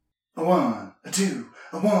A one, a two,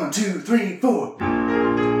 a 1, 2, 3, 4. You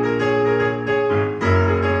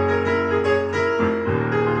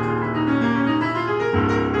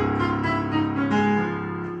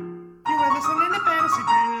are listening to Fantasy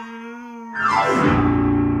Brew.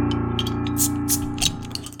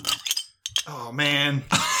 Oh, man.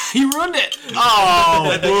 You ruined it.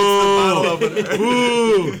 Oh,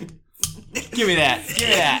 Woo. Give me that. Give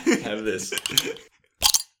me that. Have this.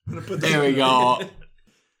 There we go.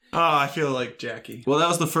 Oh, I feel like Jackie. Well, that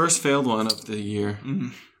was the first failed one of the year,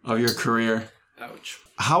 of your career. Ouch.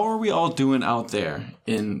 How are we all doing out there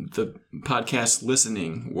in the podcast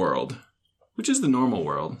listening world, which is the normal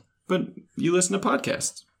world, but you listen to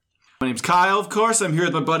podcasts? My name's Kyle, of course. I'm here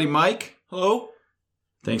with my buddy Mike. Hello?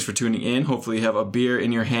 Thanks for tuning in. Hopefully you have a beer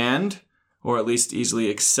in your hand, or at least easily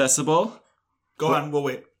accessible. Go on, we'll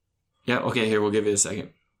wait. Yeah, okay, here, we'll give you a second.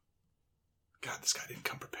 God, this guy didn't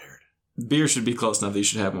come prepared. Beer should be close enough that you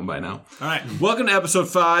should have one by now. All right. Welcome to episode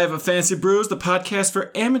 5 of Fantasy Brews, the podcast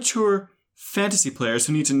for amateur fantasy players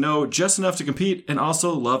who need to know just enough to compete and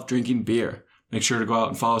also love drinking beer. Make sure to go out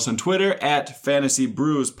and follow us on Twitter at Fantasy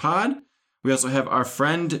Brews Pod. We also have our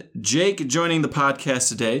friend Jake joining the podcast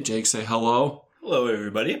today. Jake, say hello. Hello,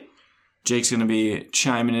 everybody. Jake's going to be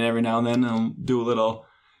chiming in every now and then. I'll do a little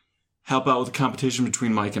help out with the competition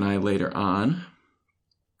between Mike and I later on.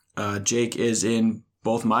 Jake is in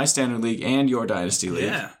both my Standard League and your Dynasty League.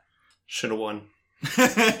 Yeah. Should have won. Should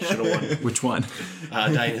have won. Which one?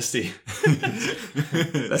 Dynasty.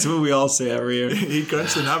 That's what we all say every year. He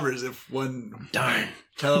crunched the numbers. If one... Darn.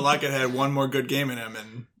 Tyler Lockett had one more good game in him,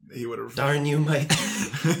 and he would have... Darn you, Mike.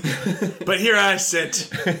 But here I sit.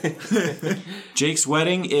 Jake's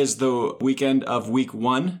wedding is the weekend of week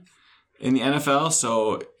 1 in the NFL,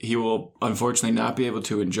 so he will unfortunately not be able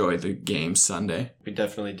to enjoy the game Sunday. We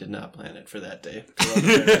definitely did not plan it for that day.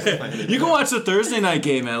 You can watch the Thursday night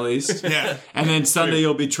game at least. Yeah. And then Sunday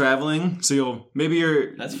you'll be traveling, so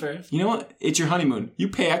That's fair. You know what? It's your honeymoon. You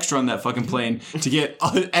pay extra on that fucking plane to get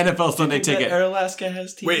an NFL Sunday ticket. Air Alaska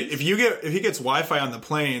has TVs. Wait, if he gets Wi-Fi on the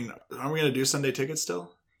plane, aren't we going to do Sunday tickets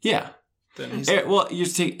still? Yeah. Then he's... You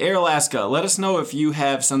take Air Alaska. Let us know if you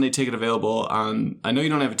have Sunday ticket available on... I know you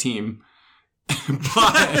don't have a team, but...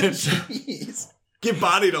 Jeez. Get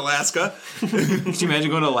bodied, Alaska. Can you imagine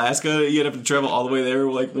going to Alaska? You'd have to travel all the way there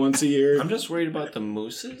like once a year. I'm just worried about the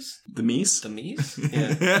mooses. The Meese? The meese?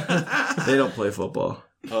 Yeah. They don't play football.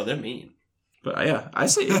 Oh, they're mean. But yeah, I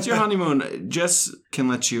say it's your honeymoon. Jess can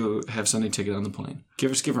let you have Sunday ticket on the plane.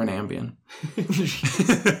 Give her an Ambien.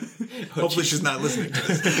 Hopefully she's not listening to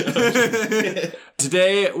this.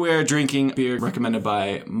 Today we're drinking beer recommended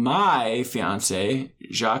by my fiance,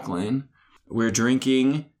 Jacqueline. We're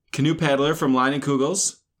drinking Canoe Paddler from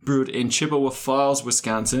Leinenkugel's, brewed in Chippewa Falls,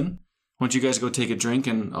 Wisconsin. I want you guys to go take a drink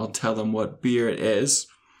and I'll tell them what beer it is.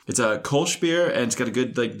 It's a Kolsch beer and it's got a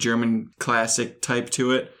good like German classic type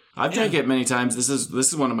to it. I've drank it many times. This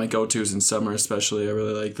is one of my go-tos in summer especially. I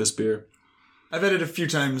really like this beer. I've had it a few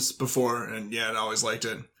times before, and yeah, I always liked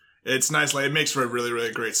it. It's nice. Like, it makes for a really,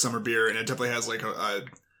 really great summer beer, and it definitely has like a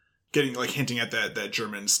getting like hinting at that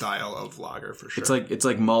German style of lager for sure. It's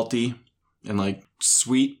like malty and like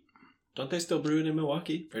sweet. Don't they still brew it in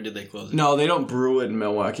Milwaukee? Or did they close it? No, they don't brew it in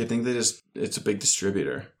Milwaukee. I think it's a big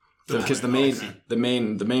distributor. Because the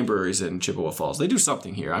main brewery's in Chippewa Falls. They do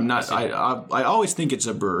something here. I always think it's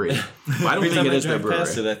a brewery. But I don't think it is their brewery.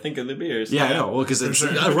 Past it, I think of the beers. Yeah, I know. Well, because it's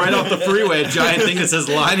right off the freeway, a giant thing that says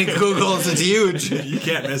Leinenkugel's. It's huge. You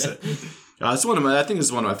can't miss it. It's I think this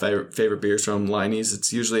is one of my favorite beers from Leinie's.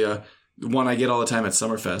 It's usually one I get all the time at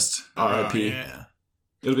Summerfest. R.I.P. Yeah.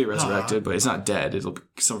 It'll be resurrected, but it's not dead.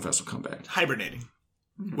 Summerfest will come back. Hibernating.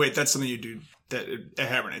 Wait, that's something you do that it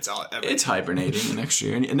hibernates all ever. It's hibernating next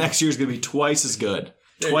year. And next year's going to be twice as good.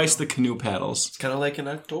 Twice the canoe paddles. It's kind of like an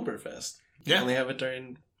Oktoberfest. You only have it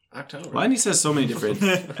during October. Leinie's has so many different...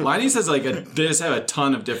 Leinie's has they just have a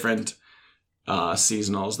ton of different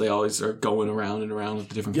seasonals. They always are going around and around with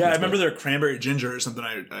the different... Yeah, I remember their cranberry ginger or something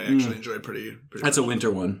I actually enjoyed pretty That's a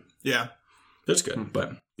winter one. Yeah. That's good.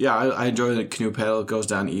 But yeah, I enjoy the canoe paddle. It goes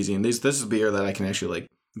down easy. And this is beer that I can actually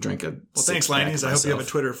drink a Well, thanks, Leinie's. I hope you have a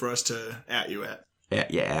Twitter for us to @ you at.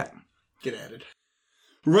 Yeah. Get added.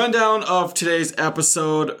 Rundown of today's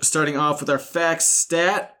episode, starting off with our facts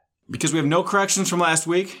stat. Because we have no corrections from last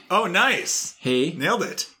week. Oh, nice. Hey. Nailed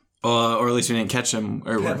it. Or at least we didn't catch them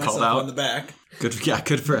or were called out. On the back. Good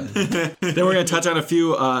for it. Then we're going to touch on a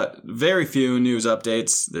few, very few news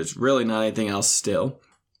updates. There's really not anything else still.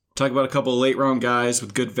 Talk about a couple of late round guys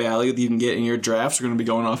with good value that you can get in your drafts. We're going to be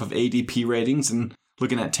going off of ADP ratings and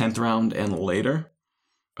looking at 10th round and later.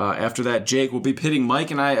 After that, Jake will be pitting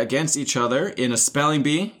Mike and I against each other in a spelling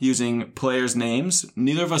bee using players' names.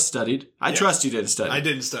 Neither of us studied. I trust you didn't study. I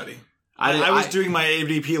didn't study. I was doing my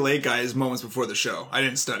ADP late guys moments before the show. I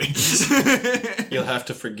didn't study. You'll have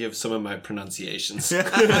to forgive some of my pronunciations.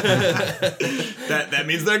 That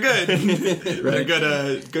means they're good. Right.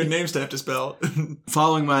 They're good names to have to spell.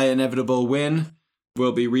 Following my inevitable win,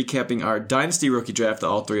 we'll be recapping our Dynasty rookie draft that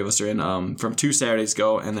all three of us are in from 2 Saturdays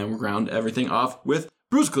ago, and then we'll round everything off with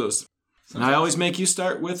Bruce Clues. And I always make you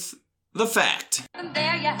start with the fact. And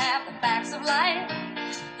there you have the facts of life.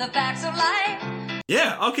 The facts of life.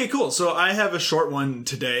 Yeah, okay, cool. So I have a short one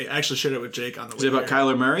today. I actually shared it with Jake on the way. Is it about here.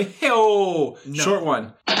 Kyler Murray? Hey-oh! No. Short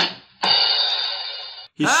one.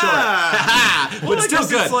 He's short. But still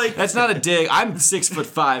good. That's not a dig. I'm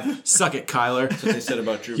 6'5". Suck it, Kyler. That's what they said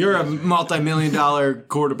about Drew. You're a multi-million-dollar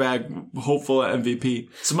quarterback, hopeful MVP.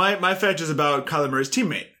 So my fact is about Kyler Murray's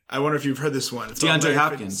teammate. I wonder if you've heard this one. It's DeAndre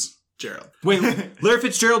Hopkins. Fitzgerald. Wait, Larry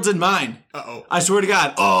Fitzgerald's in mine. Uh-oh. I swear to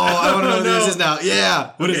God. Oh, I want to know what this is now.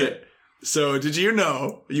 Yeah. What is Okay. it? So did you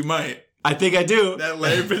know, you might, I think I do. that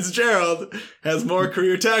Larry Fitzgerald has more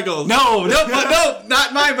career tackles? No,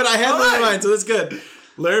 not mine, but I had one in mind, so that's good.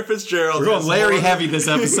 Larry Fitzgerald. We're going has Larry more- heavy this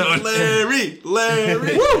episode. Larry.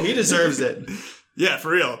 Woo, he deserves it. Yeah, for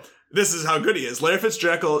real. This is how good he is. Larry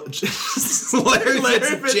Fitzgerald. Larry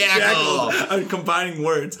Fitzgerald. I'm combining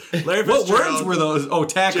words. Larry What Fitzgerald. words were those? Oh,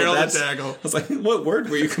 tackle. Gerald and That's, tackle. I was like, what word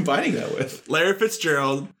were you combining that with? Larry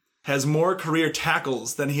Fitzgerald has more career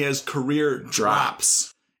tackles than he has career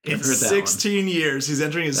drops. In I've heard that 16 years, he's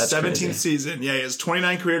entering his That's 17th crazy. season. Yeah, he has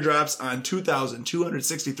 29 career drops on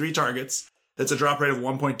 2,263 targets. That's a drop rate of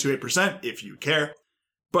 1.28%, if you care.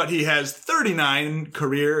 But he has 39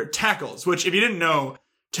 career tackles, which, if you didn't know,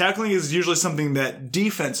 tackling is usually something that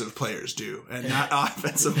defensive players do and not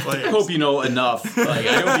offensive players. I hope you know enough. Like,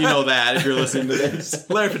 I hope you know that if you're listening to this.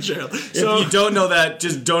 Larry Fitzgerald. So, if you don't know that,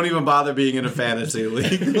 just don't even bother being in a fantasy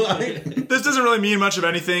league. This doesn't really mean much of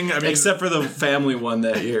anything. I mean, Except for the family one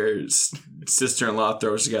that your sister-in-law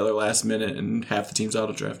throws together last minute and half the team's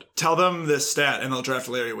auto draft. tell them this stat and they'll draft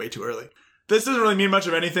Larry way too early. This doesn't really mean much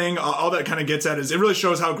of anything. All that kind of gets at is it really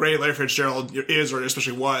shows how great Larry Fitzgerald is, or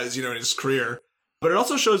especially was, in his career. But it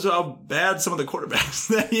also shows how bad some of the quarterbacks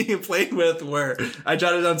that he played with were. I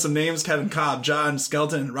jotted down some names: Kevin Cobb, John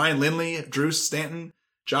Skelton, Ryan Lindley, Drew Stanton,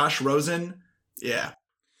 Josh Rosen. Yeah.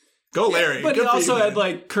 Go Larry. But Good he for also you, had man.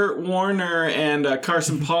 like Kurt Warner and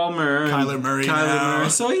Carson Palmer. And Kyler Murray now. Murray.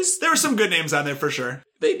 So There were some good names on there for sure.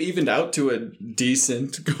 they've evened out to a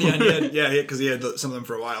decent. Yeah, because he had some of them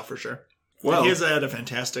for a while for sure. Well, He has had a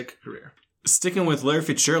fantastic career. sticking with Larry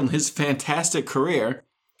Fitzgerald and his fantastic career.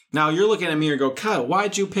 Now you're looking at me and go, Kyle,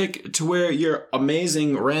 why'd you pick to wear your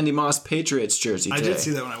amazing Randy Moss Patriots jersey I today? did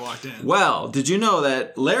see that when I walked in. Well, did you know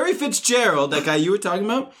that Larry Fitzgerald, that guy you were talking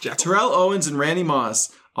about, Jackal. Terrell Owens and Randy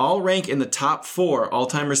Moss all rank in the top 4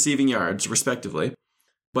 all-time receiving yards, respectively,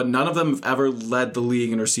 but none of them have ever led the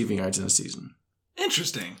league in receiving yards in a season.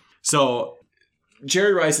 Interesting. So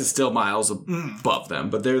Jerry Rice is still miles above them,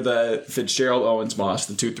 but they're the Fitzgerald, Owens, Moss,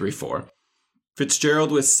 the 2, 3, 4.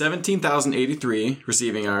 Fitzgerald with 17,083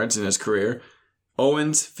 receiving yards in his career.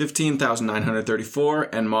 Owens, 15,934,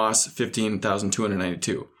 and Moss,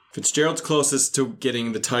 15,292. Fitzgerald's closest to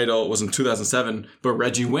getting the title was in 2007, but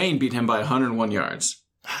Reggie Wayne beat him by 101 yards.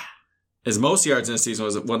 His most yards in a season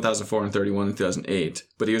was at 1,431 in 2008,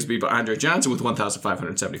 but he was beat by Andre Johnson with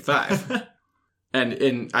 1,575.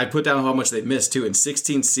 And I put down how much they missed, too. In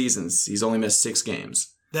 16 seasons, he's only missed 6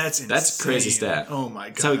 games. That's insane. That's crazy stat. Oh my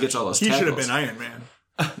god. That's how he gets all those He should have tackles. been Iron Man.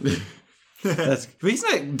 But he's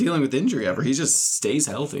not dealing with injury ever. He just stays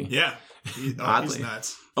healthy. Yeah. He's Oddly.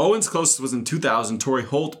 nuts. Owens' closest was in 2000. Torrey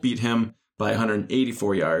Holt beat him by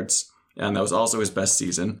 184 yards, and that was also his best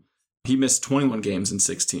season. He missed 21 games in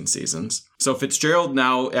 16 seasons. So Fitzgerald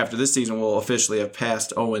now, after this season, will officially have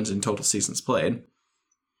passed Owens in total seasons played.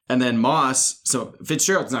 And then Moss, so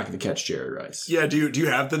Fitzgerald's not going to catch Jerry Rice. Yeah, do you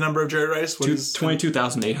have the number of Jerry Rice? What is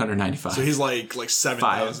 22,895. So he's like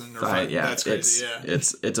 7,000 or 5. Yeah, That's crazy, yeah.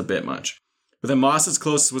 It's a bit much. But then Moss's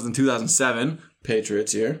closest was in 2007,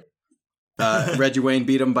 Patriots year. Reggie Wayne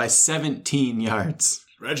beat him by 17 yards.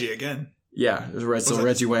 Reggie again. Yeah, it was right. So that-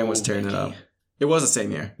 Reggie Wayne was tearing it up. It was the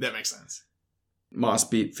same year. That makes sense. Moss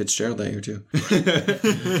beat Fitzgerald that year too.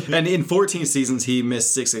 And in 14 seasons, he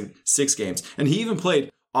missed six games. And he even played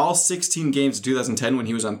all 16 games in 2010 when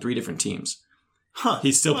he was on 3 different teams. Huh.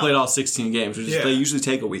 He still played all 16 games, which is, Yeah. they usually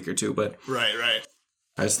take a week or two, but Right.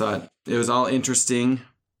 I just thought it was all interesting.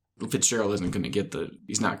 Fitzgerald isn't going to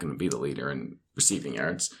he's not going to be the leader in receiving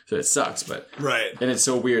yards, so it sucks, but Right. and it's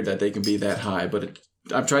so weird that they can be that high, but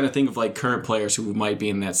I'm trying to think of like current players who might be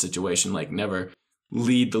in that situation, like never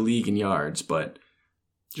lead the league in yards, but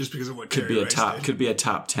Just because of what could Terry be a Rice top did. could be a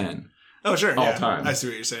top 10 Oh, sure. all yeah. time. I see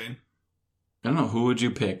what you're saying. I don't know, who would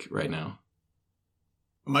you pick right now?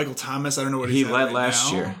 Michael Thomas, I don't know what He he's at led right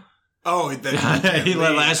last now. year. Oh, He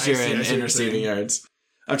led last year I see in what you're receiving saying. yards.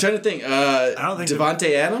 I'm trying to think. don't think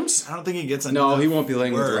Devontae Adams? I don't think he gets No, enough he won't be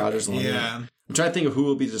laying with the work. Rodgers long. Yeah. I'm trying to think of who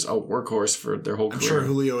will be just a workhorse for their whole I'm career. sure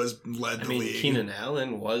Julio has led I the mean, league. Keenan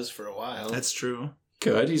Allen was for a while. That's true.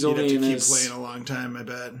 Could. He's He'd have only to in keep his... playing a long time, I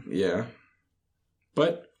bet. Yeah.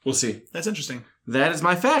 But we'll see. That's interesting. That is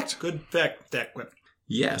my fact. Good fact. Quip.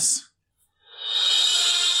 Yes.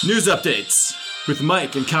 News updates with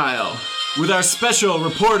Mike and Kyle. With our special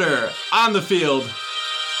reporter on the field,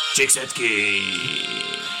 Jake Setsky.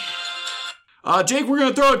 Jake, we're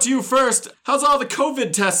going to throw it to you first. How's all the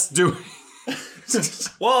COVID tests doing?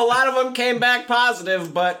 Well, a lot of them came back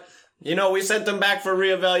positive, but, we sent them back for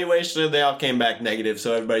reevaluation and they all came back negative,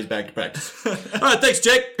 so everybody's back to practice. All right, thanks,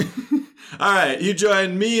 Jake. All right, you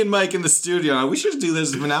join me and Mike in the studio. We should do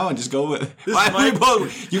this for now and just go with.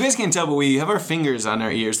 You guys can't tell, but we have our fingers on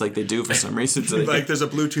our ears like they do for some reason. So Like there's a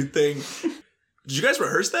Bluetooth thing. Did you guys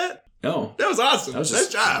rehearse that? no, That was awesome. that was Nice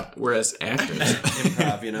just job. We're as actors.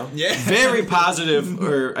 Improv, Yeah. Very positive,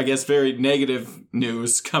 or I guess very negative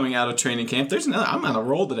news coming out of training camp. I'm on a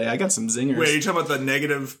roll today. I got some zingers. Wait, are you talking about the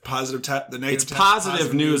negative, positive, the negative? it's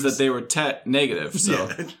positive news that they were negative. So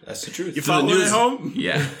Yeah. That's the truth. You following news- at home?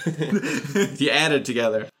 yeah, you added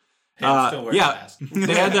together. Hey, I'm still wearing a Yeah, mask.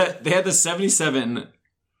 they had the 77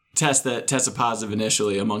 tests that tested positive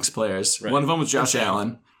initially amongst players. Right. One of them was Josh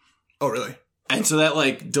Allen. Oh, really? And so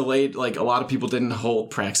that delayed, a lot of people didn't hold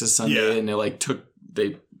practice Sunday, Yeah. and a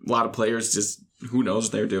lot of players just, who knows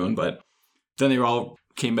what they're doing, but then they all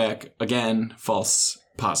came back again, false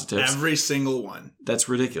positives. Every single one. That's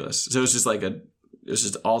ridiculous. So it's just it was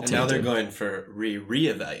just all And now they're tainted. going for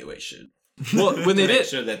reevaluation. Well, when they Make did,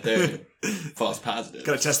 sure that they're false positive.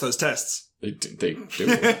 Got to test those tests. they do.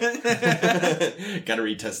 Gotta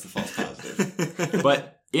retest the false positive.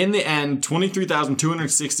 But in the end,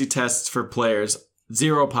 23,260 tests for players,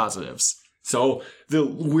 0 positives. So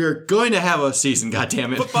we're going to have a season,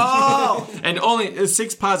 goddammit. Football! And only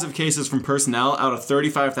 6 positive cases from personnel out of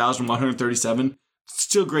 35,137.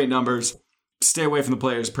 Still great numbers. Stay away from the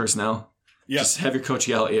players' personnel. Yes. Just have your coach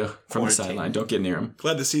yell at you from the Quarantine. sideline. Don't get near him.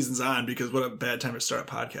 Glad the season's on because what a bad time to start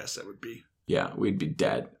a podcast that would be. Yeah, we'd be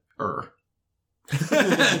dead.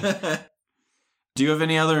 Do you have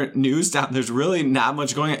any other news down? There's really not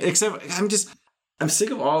much going on, except I'm sick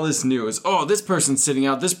of all this news. Oh, this person's sitting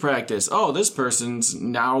out this practice. Oh, this person's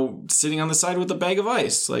now sitting on the side with a bag of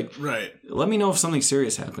ice. Right. Let me know if something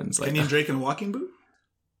serious happens. Kenyon Drake in a walking boot?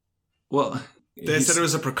 Well, They said it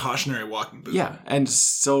was a precautionary walking boot. yeah, and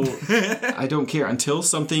so I don't care until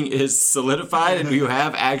something is solidified and you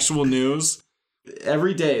have actual news.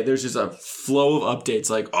 Every day there's just a flow of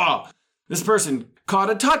updates oh, this person caught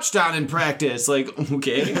a touchdown in practice.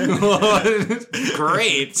 Okay,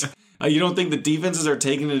 great. You don't think the defenses are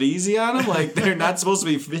taking it easy on them? They're not supposed to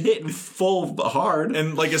be hitting full hard.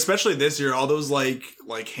 And especially this year, all those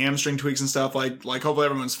hamstring tweaks and stuff, hopefully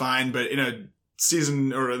everyone's fine, but in a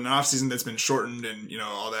season or an off season that's been shortened and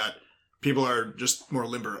all that, people are just more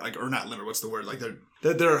limber, or not limber, what's the word?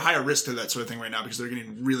 They're higher risk to that sort of thing right now because they're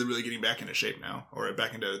getting really getting back into shape now, or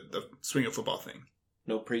back into the swing of football thing.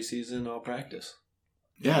 No preseason, all practice.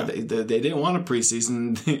 Yeah, they didn't want a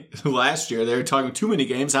preseason last year. They were talking too many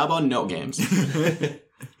games. How about no games?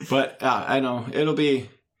 But I know it'll be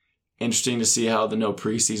interesting to see how the no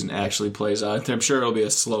preseason actually plays out. I'm sure it'll be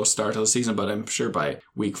a slow start to the season, but I'm sure by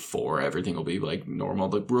week 4 everything will be normal.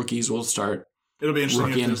 The rookies will start. It'll be interesting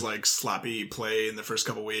Rookie. if there's sloppy play in the first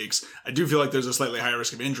couple weeks. I do feel like there's a slightly higher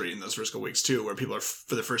risk of injury in those first couple weeks too, where people are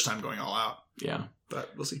for the first time going all out. Yeah, But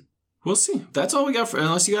we'll see. we'll see. That's all we got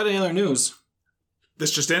unless you got any other news. This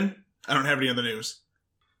just in? I don't have any other news.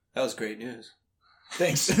 That was great news.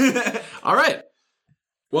 Thanks. All right.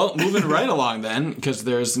 Well, moving right along then, because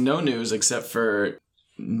there's no news except for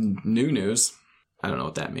new news. I don't know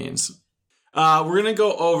what that means. We're going to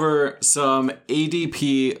go over some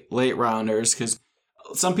ADP late rounders, because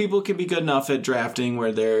some people can be good enough at drafting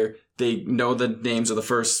where they know the names of the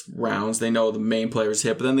first rounds, they know the main players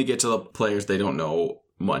hit, but then they get to the players they don't know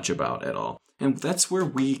much about at all. And that's where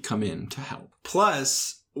we come in to help.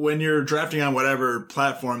 Plus, when you're drafting on whatever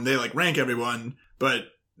platform, they rank everyone, but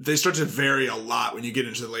they start to vary a lot when you get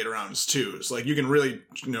into the later rounds too. So you can really,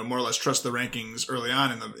 more or less trust the rankings early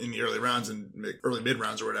on in the early rounds and early mid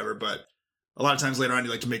rounds or whatever. But a lot of times later on,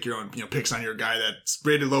 you like to make your own, picks on your guy that's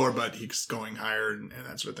rated lower, but he's going higher and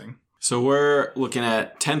that sort of thing. So we're looking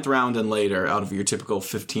at 10th round and later out of your typical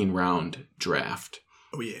 15 round draft.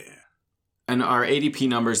 Oh yeah. And our ADP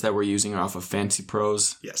numbers that we're using are off of Fantasy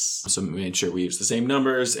Pros. Yes. So we made sure we use the same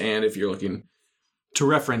numbers. And if you're looking to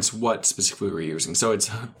reference what specifically we're using. So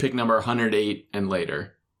it's pick number 108 and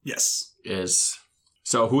later Yes. is...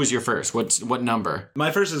 So who is your first? What number?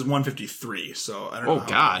 My first is 153, so I don't know. Oh,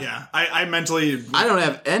 God. Yeah. I mentally... I don't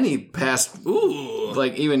have any past... Ooh.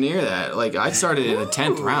 Like, even near that. Like, I started in the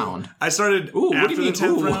 10th round. I started Ooh, what after do you the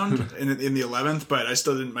mean, 10th ooh? round in the 11th, but I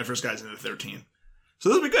still didn't... My first guy's in the 13th. So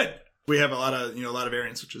this will be good. We have a lot of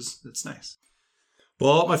variance, it's nice.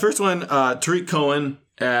 Well, my first one, Tariq Cohen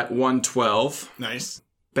at 112. Nice.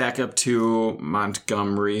 Back up to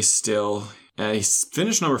Montgomery still. He's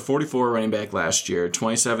finished number 44 running back last year,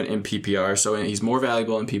 27 in PPR, so he's more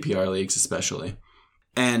valuable in PPR leagues especially.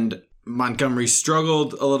 And Montgomery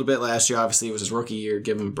struggled a little bit last year. Obviously, it was his rookie year.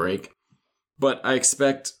 Give him a break. But I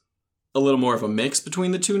expect a little more of a mix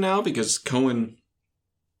between the two now because Cohen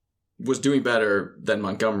was doing better than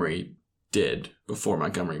Montgomery did before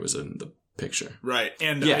Montgomery was in the picture. Right.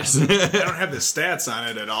 And Yes. I don't have the stats on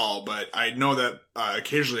it at all, but I know that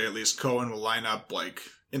occasionally at least Cohen will line up like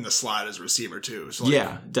in the slot as a receiver too. So like,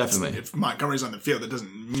 Yeah, definitely. If Montgomery's on the field, that doesn't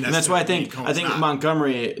necessarily And that's why I mean think Cohen's not.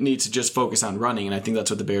 Montgomery needs to just focus on running, and I think that's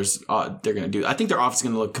what the Bears they're going to do. I think their offense is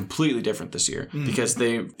going to look completely different this year because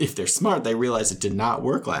if they're smart, they realize it did not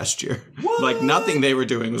work last year. Like nothing they were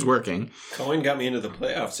doing was working. Cohen got me into the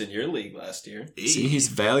playoffs in your league last year. See, he's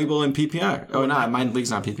valuable in PPR. Oh no, my league's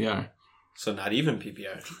not PPR. So not even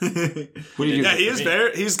PPR. What do you do? Yeah, he is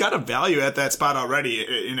very. He's got a value at that spot already.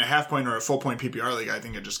 In a half point or a full point PPR league, I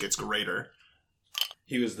think it just gets greater.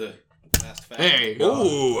 He was the last fact. There you go.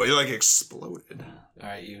 Ooh, he like exploded. All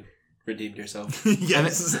right, you redeemed yourself.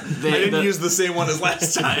 Yes, I didn't use the same one as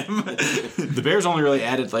last time. The Bears only really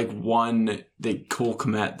added like one. Cole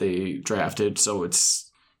Kmet they drafted, so it's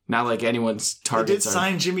not like anyone's They did targets are.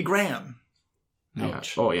 sign Jimmy Graham. Yeah.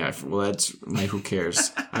 Ouch. Oh yeah. Well, that's like who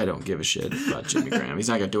cares? I don't give a shit about Jimmy Graham. He's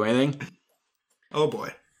not gonna do anything. Oh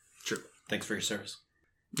boy, true. Thanks for your service.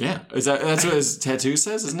 Yeah. That's what his tattoo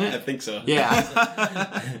says, isn't I it? think so. Yeah.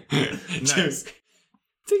 Nice.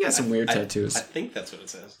 I think he has some weird tattoos. I think that's what it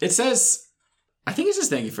says. It says, I think it says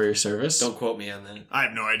thank you for your service. Don't quote me on that. I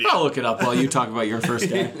have no idea. I'll look it up while you talk about your first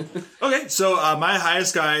guy. Okay, so my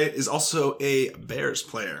highest guy is also a Bears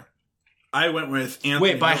player. I went with Anthony.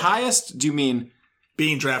 Wait, by Miller. highest, do you mean?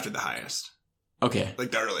 Being drafted the highest, Okay. like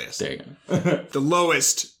the earliest. There you go. The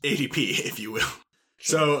lowest ADP, if you will.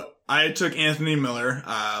 So I took Anthony Miller,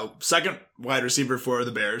 second wide receiver for the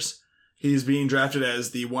Bears. He's being drafted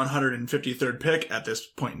as the 153rd pick at this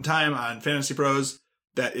point in time on Fantasy Pros.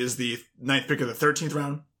 That is the 9th pick of the 13th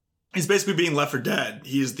round. He's basically being left for dead.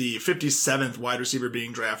 He's the 57th wide receiver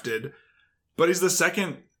being drafted, but he's the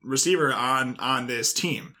second receiver on this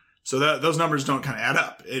team. So those numbers don't kind of add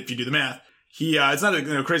up if you do the math. It's not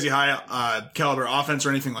a crazy high caliber offense or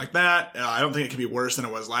anything like that. I don't think it can be worse than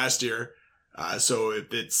it was last year. So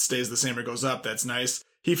if it stays the same or goes up, that's nice.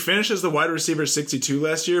 He finished as the wide receiver 62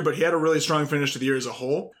 last year, but he had a really strong finish to the year as a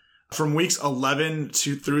whole. From weeks 11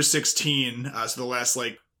 through 16, so the last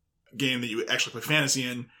game that you actually play fantasy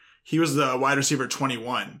in, he was the wide receiver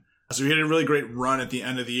 21. So he had a really great run at the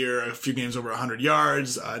end of the year, a few games over 100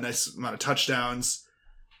 yards, a nice amount of touchdowns.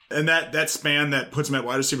 And that span that puts him at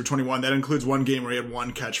wide receiver 21, that includes one game where he had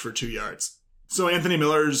one catch for 2 yards. So Anthony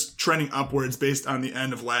Miller's trending upwards based on the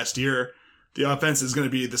end of last year. The offense is going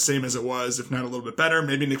to be the same as it was, if not a little bit better.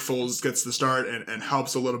 Maybe Nick Foles gets the start and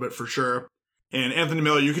helps a little bit for sure. And Anthony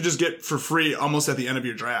Miller, you could just get for free almost at the end of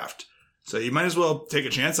your draft. So you might as well take a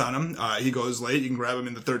chance on him. He goes late. You can grab him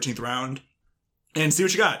in the 13th round and see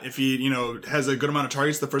what you got. If he, has a good amount of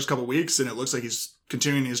targets the first couple weeks and it looks like he's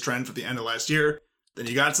continuing his trend for the end of last year, then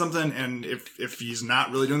you got something. And if he's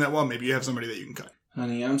not really doing that well, maybe you have somebody that you can cut.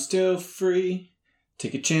 Honey, I'm still free.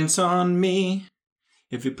 Take a chance on me.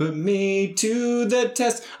 If you put me to the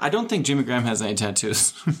test. I don't think Jimmy Graham has any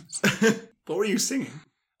tattoos. What were you singing?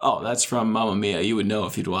 Oh, that's from Mamma Mia. You would know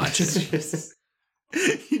if you'd watch it.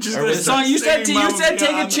 You just The song you said take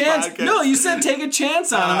a chance. No, you said take a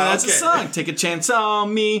chance on him. And that's okay. a song. Take a chance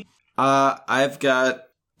on me. I've got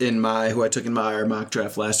who I took in my mock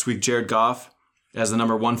draft last week, Jared Goff as the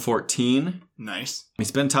number 114. Nice.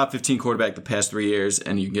 He's been top 15 quarterback the past 3 years,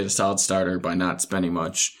 and you can get a solid starter by not spending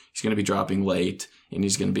much. He's going to be dropping late, and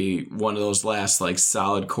he's going to be one of those last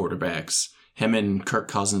solid quarterbacks. Him and Kirk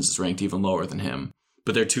Cousins is ranked even lower than him,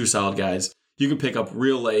 but they're two solid guys. You can pick up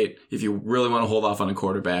real late if you really want to hold off on a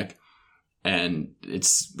quarterback, and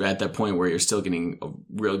it's at that point where you're still getting a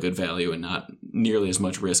real good value and not nearly as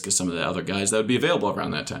much risk as some of the other guys that would be available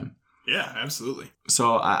around that time. Yeah, absolutely.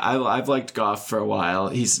 So I've liked Goff for a while.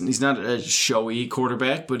 He's not a showy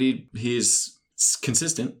quarterback, but he's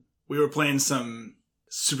consistent. we were playing some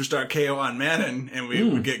Superstar KO on Madden, and we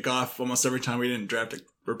would get Goff almost every time we didn't draft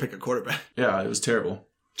or pick a quarterback. Yeah, it was terrible.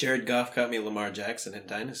 Jared Goff caught me Lamar Jackson in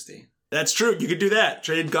Dynasty. That's true. You could do that.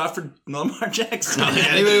 Trade Goff for Lamar Jackson.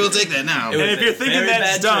 Anybody will take that now. And if you're thinking very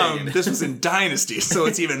that's bad dumb, trade. this was in Dynasty, so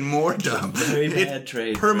it's even more dumb. Very It's bad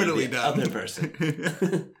trade. permanently for the dumb. Other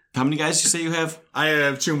person. How many guys do you say you have? I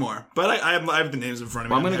have 2 more, but I have the names in front of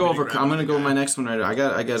me. Well, I'm gonna go with my next one right now.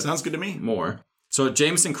 I got Sounds good to me. more. So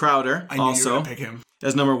Jameson Crowder I knew you were also going to pick him.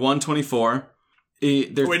 as number 124.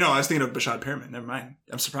 Wait, no, I was thinking of Bashad Perriman. Never mind.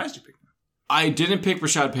 I'm surprised you picked him. I didn't pick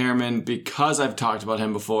Rashad Perriman because I've talked about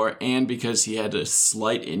him before and because he had a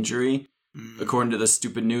slight injury, according to the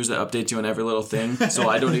stupid news that updates you on every little thing. So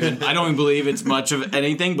I don't even believe it's much of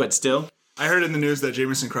anything, but still. I heard in the news that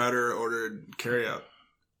Jamison Crowder ordered carryout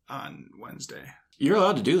on Wednesday. You're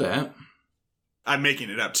allowed to do that. I'm making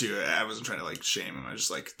it up too. I wasn't trying to shame him. I was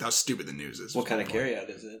just how stupid the news is. What kind of carryout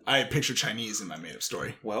is it? I picture Chinese in my made up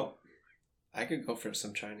story. Well, I could go for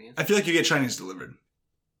some Chinese. I feel like you get Chinese delivered.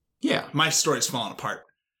 Yeah. My story's falling apart.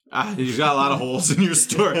 You've got a lot of holes in your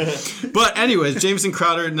story. But anyways, Jameson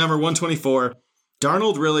Crowder, number 124.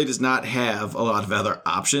 Darnold really does not have a lot of other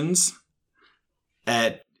options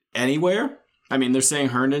at anywhere. I mean, they're saying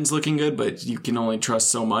Herndon's looking good, but you can only trust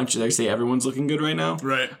so much. They say everyone's looking good right now.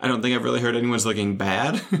 Right. I don't think I've really heard anyone's looking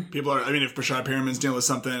bad. People are, if Bashad Perriman's dealing with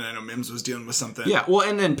something, I know Mims was dealing with something. Yeah, well,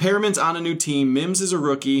 and then Perriman's on a new team. Mims is a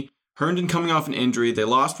rookie. Herndon coming off an injury. They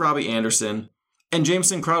lost Robbie Anderson. And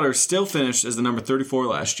Jameson Crowder still finished as the number 34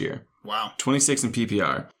 last year. Wow. 26 in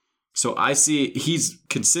PPR. So I see he's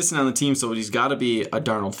consistent on the team, so he's got to be a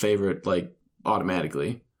Darnold favorite,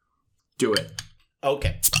 automatically. Do it.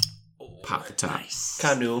 Okay. Pop the top.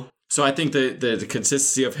 Canu. So I think the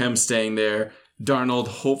consistency of him staying there, Darnold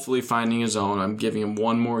hopefully finding his own. I'm giving him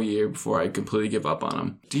one more year before I completely give up on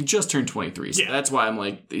him. He just turned 23, so that's why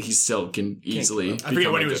I'm he still can easily. I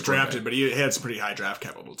forget when he was drafted, but he had some pretty high draft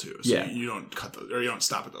capital too. So Yeah. you don't cut those, or you don't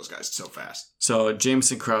stop at those guys so fast. So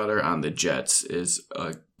Jameson Crowder on the Jets is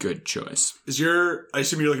a good choice. I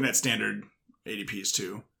assume you're looking at standard ADPs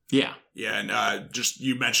too. Yeah. Yeah, and just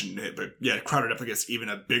you mentioned it, but yeah, Crowder definitely gets even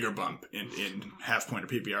a bigger bump in half point or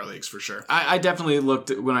PPR leagues for sure. I definitely looked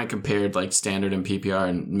when I compared standard and PPR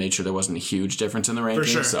and made sure there wasn't a huge difference in the rankings. For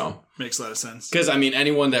sure. So Makes a lot of sense. because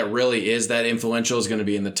anyone that really is that influential is going to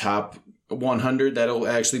be in the top 100 that'll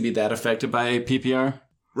actually be that affected by PPR.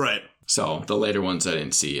 Right. So the later ones I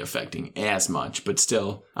didn't see affecting as much, but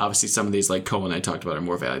still, obviously some of these like Cohen I talked about are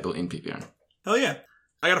more valuable in PPR. Hell yeah.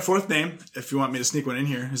 I got a 4th name, if you want me to sneak one in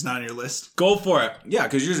here. It's not on your list. Go for it. Yeah,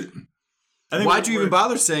 because why'd you even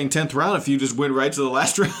bother saying 10th round if you just went right to the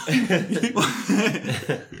last round?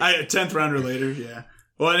 10th rounder later, yeah.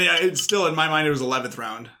 Well, yeah, it's still, in my mind, it was 11th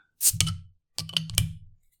round.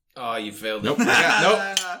 Oh, you failed. Nope. Nope.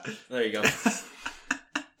 There you go.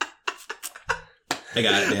 I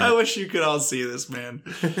got it. I wish you could all see this, man.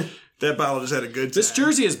 That bottle just had a good time. This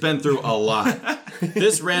jersey has been through a lot.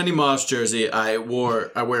 This Randy Moss jersey I wear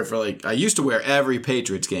for I used to wear every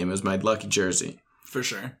Patriots game. It was my lucky jersey. For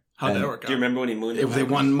sure. How'd that work out? Do you remember when he mooned the They Packers?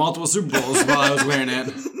 won multiple Super Bowls while I was wearing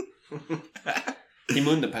it. He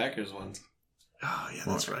mooned the Packers once. Oh, yeah,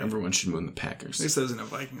 that's right. Everyone should moon the Packers. At least that isn't a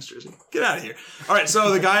Vikings jersey. Get out of here. All right,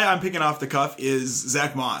 so the guy I'm picking off the cuff is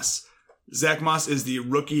Zach Moss. Zach Moss is the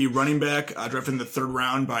rookie running back drafted in the 3rd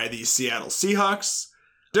round by the Seattle Seahawks.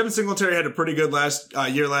 Devin Singletary had a pretty good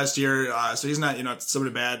year last year, so he's not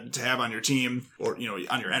somebody bad to have on your team or on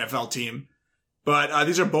your NFL team. But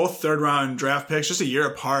these are both 3rd round draft picks, just a year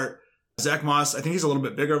apart. Zach Moss, I think he's a little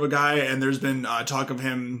bit bigger of a guy, and there's been talk of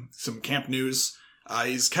him, some camp news.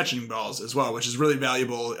 He's catching balls as well, which is really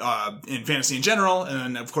valuable in fantasy in general,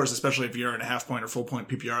 and of course, especially if you're in a half point or full point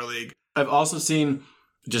PPR league. I've also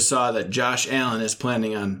saw that Josh Allen is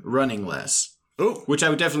planning on running less. Oh, Which I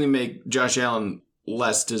would definitely make Josh Allen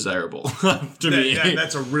less desirable to me.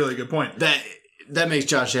 that's a really good point. That makes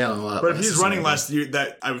Josh Allen a lot But less if he's running desirable.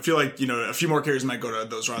 less, I would feel like a few more carries might go to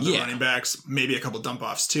those other running backs, maybe a couple dump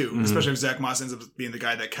offs too. Especially if Zach Moss ends up being the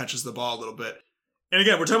guy that catches the ball a little bit. And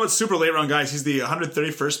again, we're talking about super late round guys. He's the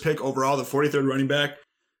 131st pick overall, the 43rd running back.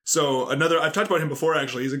 So I've talked about him before.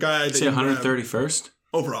 Actually, he's a guy that Say 131st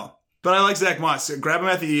overall. But I like Zach Moss. Grab him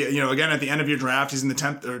at the again at the end of your draft. He's in the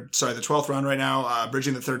 12th round right now,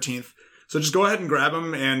 bridging the 13th. So just go ahead and grab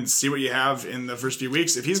him and see what you have in the first few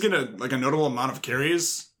weeks. If he's getting a notable amount of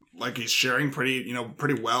carries, like he's sharing pretty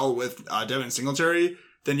well with Devin Singletary,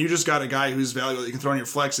 then you just got a guy who's valuable that you can throw in your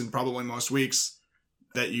flex in probably most weeks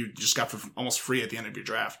that you just got for almost free at the end of your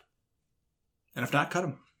draft. And if not, cut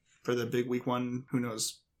him for the big week 1. Who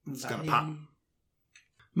knows? It's gonna pop.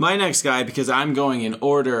 My next guy, because I'm going in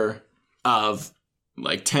order of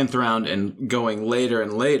like 10th round and going later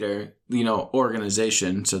and later,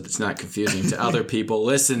 organization, so it's not confusing to other people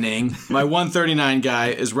listening. My 139 guy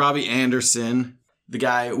is Robbie Anderson, the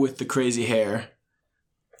guy with the crazy hair.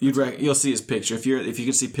 You'll see his picture. If you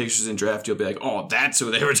can see pictures in draft, you'll be like, oh, that's who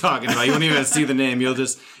they were talking about. You won't even have to see the name. You'll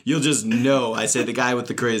just know. I say the guy with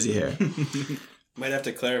the crazy hair. Might have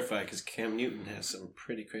to clarify because Cam Newton has some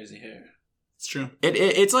pretty crazy hair. It's true.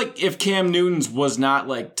 It's like if Cam Newton's was not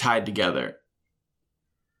like tied together.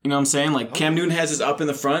 You know what I'm saying? Like Cam Newton has his up in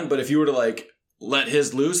the front, but if you were to like let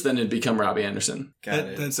his loose, then it'd become Robbie Anderson.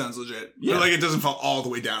 That sounds legit. Yeah. But like it doesn't fall all the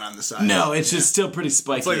way down on the side. No, it's just still pretty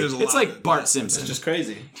spiky. It's like Bart Simpson. It's just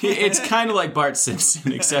crazy. It's kind of like Bart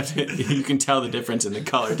Simpson, except you can tell the difference in the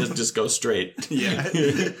color. It doesn't just go straight. Yeah.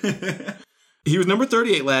 He was number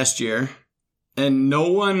 38 last year, and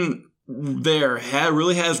no one there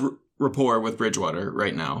really has rapport with Bridgewater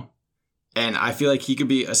right now. And I feel like he could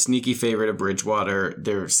be a sneaky favorite of Bridgewater.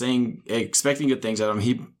 They're expecting good things out of him.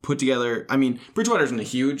 He put together, Bridgewater isn't a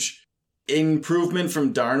huge improvement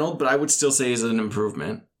from Darnold, but I would still say he's an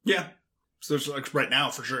improvement. Yeah. So it's like right now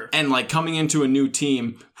for sure. And like coming into a new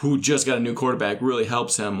team who just got a new quarterback really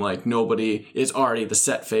helps him. Like nobody is already the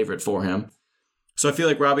set favorite for him. So I feel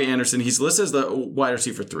like Robbie Anderson, he's listed as the wide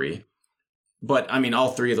receiver 3. But,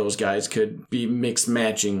 all 3 of those guys could be mixed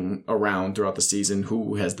matching around throughout the season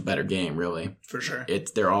who has the better game, really. For sure.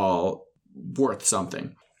 They're all worth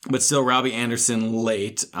something. But still, Robbie Anderson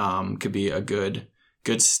late could be a good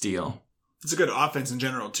steal. It's a good offense in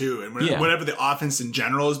general, too. And whenever the offense in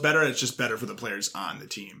general is better, it's just better for the players on the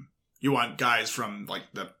team. You want guys from, like,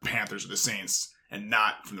 the Panthers or the Saints and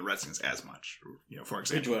not from the Redskins as much, for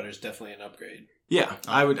example. Bridgewater's definitely an upgrade. Yeah,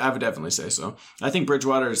 I would definitely say so. I think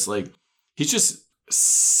Bridgewater is, like... He's just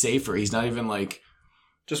safer. He's not even like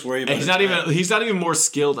just worried about he's not even more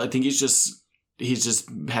skilled. I think he's just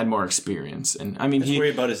had more experience. And he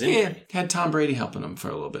worried about his injury. Had Tom Brady helping him for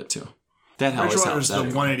a little bit too. That always helps. The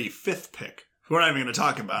 185th pick. We're not even going to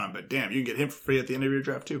talk about him, but damn, you can get him for free at the end of your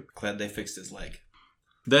draft too. Glad they fixed his leg.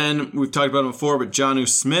 Then we've talked about him before, but Jonnu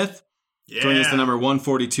Smith joining us the number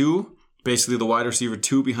 142, basically the wide receiver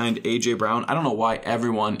 2 behind AJ Brown. I don't know why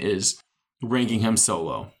everyone is ranking him so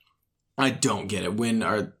low. I don't get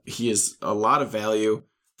it. He is a lot of value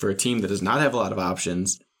for a team that does not have a lot of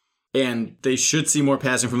options. And they should see more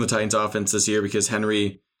passing from the Titans offense this year because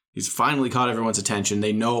he's finally caught everyone's attention.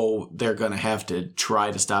 They know they're going to have to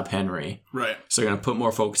try to stop Henry. Right. So they're going to put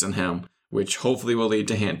more focus on him, which hopefully will lead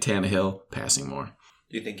to Tannehill passing more.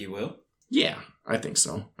 Do you think he will? Yeah, I think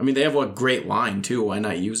so. They have a great line, too. Why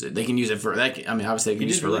not use it? They can use it for that. Obviously, they can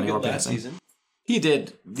use it for running more passing. Season. He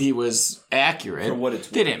did. He was accurate. For what it's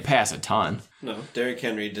worth. They didn't pass a ton. No, Derrick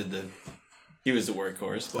Henry he was the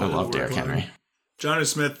workhorse. I love Derrick Henry. Jonnu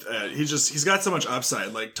Smith, he's got so much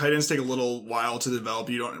upside. Like tight ends take a little while to develop.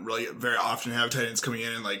 You don't really very often have tight ends coming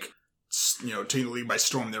in and taking the league by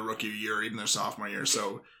storm their rookie year or even their sophomore year.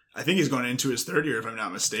 So I think he's going into his 3rd year if I'm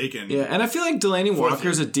not mistaken. Yeah, and I feel like Delaney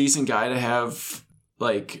Walker's a decent guy to have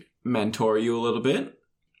mentor you a little bit.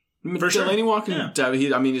 For sure. Delaney Walker,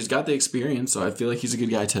 he's got the experience, so I feel like he's a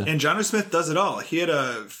good guy to... And Jonnu Smith does it all. He had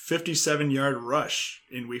a 57-yard rush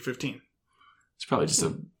in Week 15. It's probably just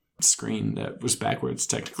a screen that was backwards,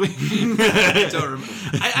 technically. I don't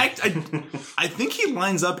remember. I think he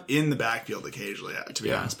lines up in the backfield occasionally, to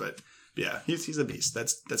be honest. But yeah, he's a beast.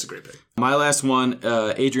 That's a great pick. My last one,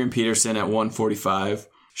 Adrian Peterson at 145.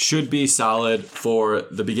 Should be solid for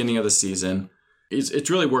the beginning of the season.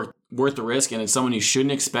 It's really worth the risk, and it's someone you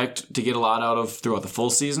shouldn't expect to get a lot out of throughout the full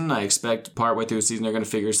season. I expect partway through the season they're going to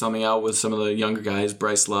figure something out with some of the younger guys,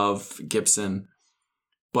 Bryce Love, Gibson.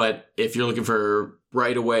 But if you're looking for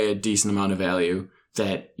right away a decent amount of value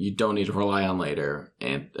that you don't need to rely on later,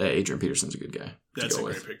 and Adrian Peterson's a good guy. That's a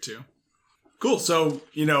great pick too. Cool. So,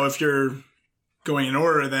 if you're going in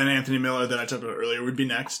order, then Anthony Miller that I talked about earlier would be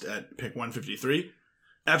next at pick 153.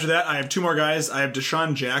 After that, I have 2 more guys. I have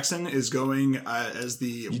Deshaun Jackson is going as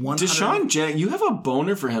the 100. Deshaun Jackson, you have a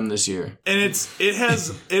boner for him this year, and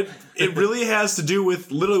it really has to do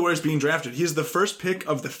with literally where he's being drafted. He's the first pick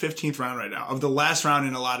of the 15th round right now, of the last round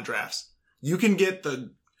in a lot of drafts. You can get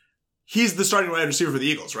he's the starting wide receiver for the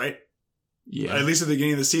Eagles, right? Yeah, at least at the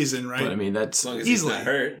beginning of the season, right? But that's as long as easily he's not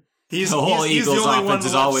hurt. The whole Eagles offense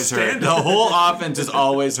is always hurt. The whole offense is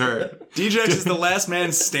always hurt. Djax is the last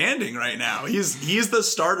man standing right now. He's the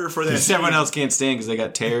starter for that team. Everyone else can't stand because they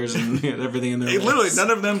got tears and everything in their legs. Literally, none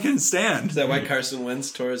of them can stand. Is that why Carson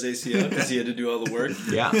Wentz tore his ACL? Because he had to do all the work?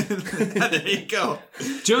 Yeah. There you go.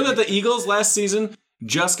 Do you know that the Eagles last season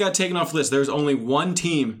just got taken off the list? There's only one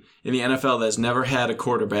team in the NFL that's never had a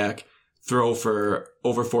quarterback throw for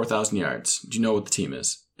over 4,000 yards. Do you know what the team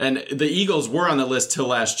is? And the Eagles were on the list till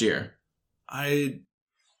last year. I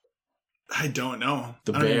don't know.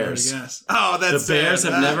 The I don't even know Bears. how to guess. Oh, that's The Bears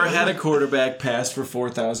sad. have never had a quarterback pass for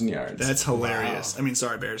 4,000 yards. That's hilarious. I mean,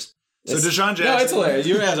 sorry, Bears. So It's- Deshaun Jackson. No, it's hilarious.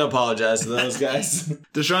 You have to apologize to those guys.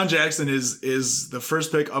 Deshaun Jackson is the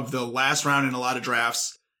first pick of the last round in a lot of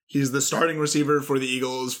drafts. He's the starting receiver for the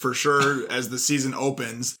Eagles for sure as the season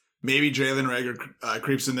opens. Maybe Jalen Reagor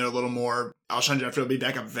creeps in there a little more. Alshon Jeffrey will be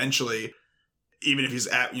back eventually, even if he's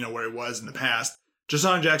at where he was in the past.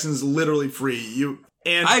 Deshaun Jackson's literally free.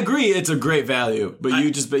 I agree, it's a great value, but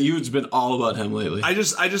you've been all about him lately. I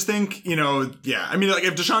just think yeah. I mean, like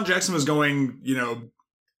if Deshaun Jackson was going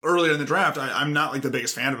earlier in the draft, I'm not like the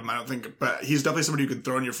biggest fan of him. I don't think, but he's definitely somebody you could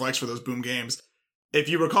throw in your flex for those boom games. If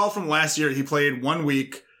you recall from last year, he played 1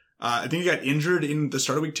 week. I think he got injured in the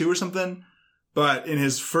start of week 2 or something. But in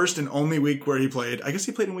his first and only week where he played, I guess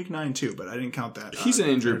he played in week 9 too, but I didn't count that. He's an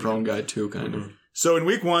injury-prone guy too, kind of. So in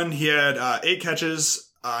week 1, he had 8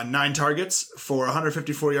 catches, 9 targets for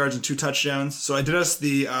 154 yards and 2 touchdowns. So I did us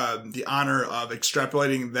the honor of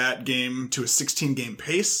extrapolating that game to a 16-game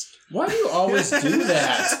pace. Why do you always do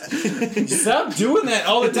that? Stop doing that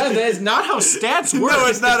all the time. That is not how stats work. No,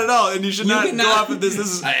 it's not at all, and you should not go cannot- off of this.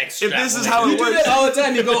 If this is how You it do works. that all the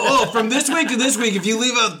time. You go, oh, from this week to this week. If you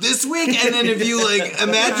leave out this week, and then if you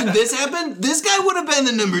imagine this happened, this guy would have been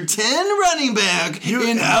the number 10 running back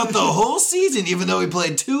out the whole season, even though he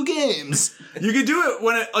played 2 games. You could do it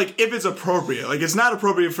when if it's appropriate. Like it's not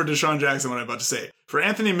appropriate for Deshaun Jackson. What I'm about to say for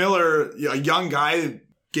Anthony Miller, a young guy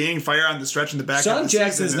gaining fire on the stretch in the back. Sean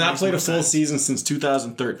Jackson has not played a full season since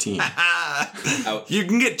 2013. You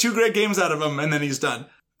can get 2 great games out of him, and then he's done.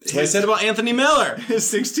 That's what I said about Anthony Miller. His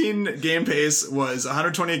 16-game pace was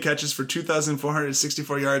 128 catches for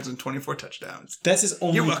 2,464 yards and 24 touchdowns. That's his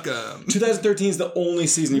only. You're welcome. 2013 is the only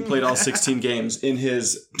season he played all 16 games. In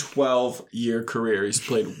his 12-year career, he's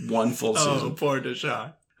played 1 full Oh, season. poor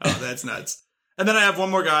Deshaun. Oh, that's nuts. And then I have one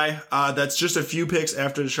more guy that's just a few picks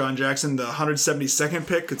after Deshaun Jackson, the 172nd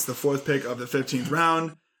pick. It's the 4th pick of the 15th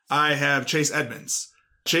round. I have Chase Edmonds.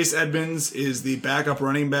 Chase Edmonds is the backup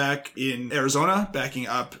running back in Arizona, backing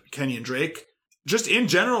up Kenyon Drake. Just in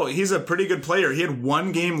general, he's a pretty good player. He had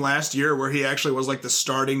 1 game last year where he actually was like the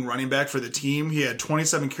starting running back for the team. He had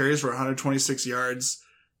 27 carries for 126 yards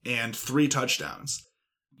and 3 touchdowns.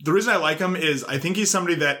 The reason I like him is I think he's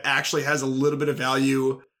somebody that actually has a little bit of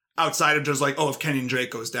value outside of just if Kenyon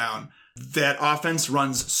Drake goes down. That offense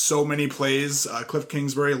runs so many plays. Cliff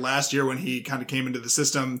Kingsbury last year when he kind of came into the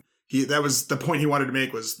system, that was the point he wanted to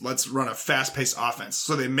make was let's run a fast-paced offense.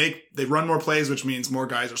 So they run more plays, which means more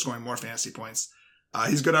guys are scoring more fantasy points.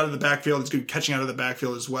 He's good out of the backfield. He's good catching out of the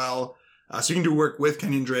backfield as well. So you can do work with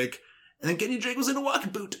Kenyon Drake. And then Kenyon Drake was in a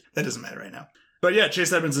walking boot. That doesn't matter right now. But yeah,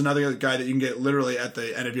 Chase Edmonds is another guy that you can get literally at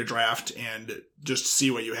the end of your draft and just see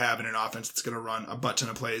what you have in an offense that's going to run a butt ton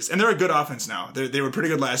of plays. And they're a good offense now. They were pretty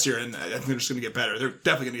good last year, and I think they're just going to get better. They're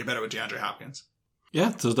definitely going to get better with DeAndre Hopkins.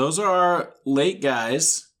 Yeah, so those are our late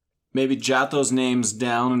guys. Maybe jot those names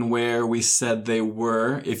down and where we said they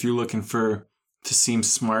were if you're looking to seem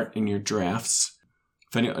smart in your drafts.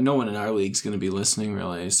 No one in our league is going to be listening,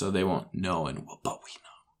 really, so they won't know, but we know.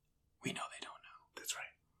 We know they don't know. That's right.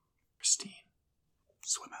 Pristine.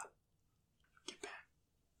 Swim out. Get back.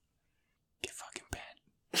 Get fucking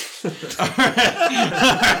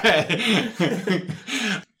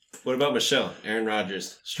bad. What about Michelle? Aaron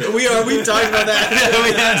Rodgers. We talked about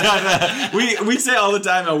that. We say all the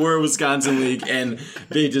time how we're a Wisconsin league and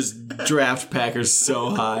they just draft Packers so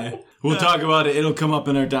high. We'll talk about it. It'll come up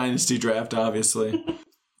in our dynasty draft, obviously.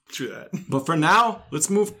 True that. But for now, let's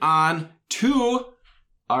move on to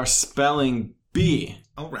our spelling bee.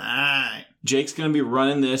 All right. Jake's going to be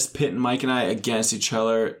running this, pitting Mike and I against each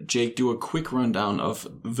other. Jake, do a quick rundown of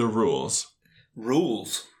the rules.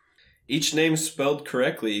 Rules. Each name spelled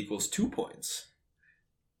correctly equals 2 points.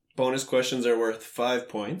 Bonus questions are worth 5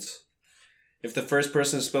 points. If the first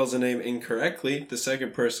person spells a name incorrectly, the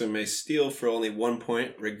second person may steal for only 1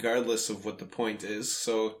 point, regardless of what the point is.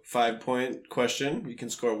 So, 5-point question, you can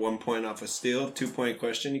score 1 point off a steal. 2-point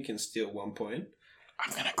question, you can steal 1 point.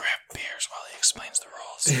 I'm going to grab beers while he explains the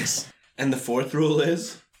rules. And the 4th rule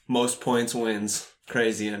is, most points wins.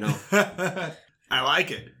 Crazy, I know. I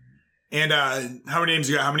like it. And how many names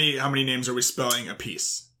you got? How many names are we spelling a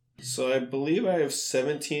piece? So I believe I have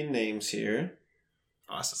 17 names here.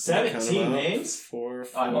 Awesome. 17 names? 4,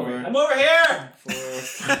 I'm over here!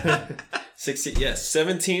 16, yes,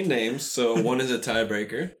 17 names, so 1 is a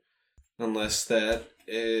tiebreaker. Unless that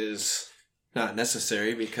is not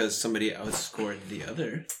necessary because somebody outscored the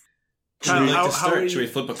other. Should we like to start? Should we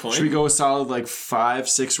flip a coin? Should we go a solid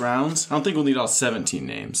 5-6 rounds? I don't think we'll need all 17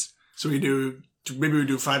 names. So we do Maybe we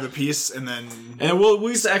do 5 apiece, and then And we'll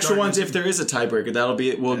use the extra ones if there is a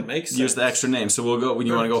tiebreaker. We'll That makes use the sense. extra name. So we'll go, when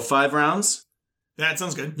you want to go 5 rounds. that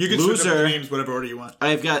sounds good. You can switch up Loser. the names whatever order you want.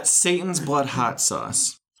 I've got Satan's Blood hot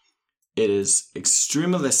sauce. It is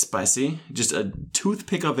extremely spicy. Just a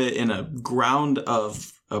toothpick of it in a pound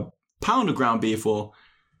of ground beef will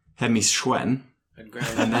have me sweating,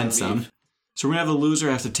 and then some. So we're gonna have the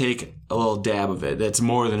loser have to take a little dab of it. That's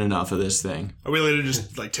more than enough of this thing. Are we literally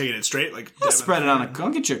just like taking it straight? Like I'll dabbing spread it on a. I'll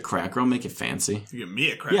get you a cracker. I'll make it fancy. You give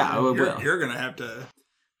me a cracker. Yeah, I will. You're gonna have to.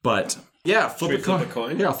 But yeah, flip Should a we coin. flip a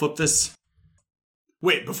coin? Here, I'll flip this.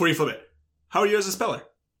 Wait, before you flip it, how are you as a speller?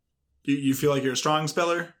 You feel like you're a strong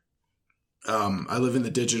speller? I live in the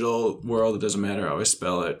digital world. It doesn't matter. I always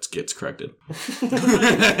spell it. It gets corrected. But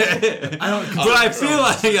I feel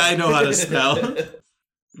like I know how to spell.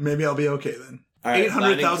 Maybe I'll be okay then. All right,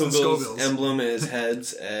 800,000 Lightning Kugel's Scovilles. emblem is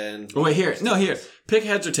heads and... Oh, wait, here. No, here. Pick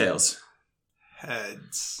heads or tails.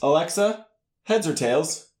 Heads. Alexa, heads or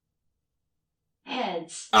tails?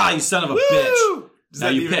 Heads. Ah, you son of a bitch. Woo! Does Now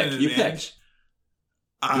that you give it pick. an You advantage? pick.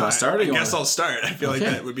 You wanna start or you I guess wanna- I'll start. I feel like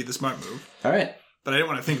Okay. that would be the smart move. All right. But I didn't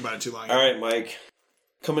want to think about it too long. All right, Mike.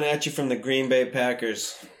 Coming at you from the Green Bay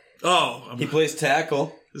Packers. Oh, He plays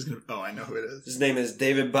tackle. I know who it is. His name is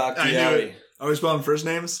David I knew Bakhtiari. it. Are we spelling first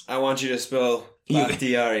names? I want you to spell You-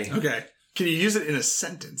 Bakhtiari. Okay. Can you use it in a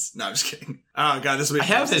sentence? No, I'm just kidding. Oh, God, this will be I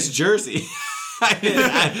have this jersey. Are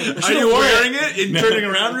you wearing it and turning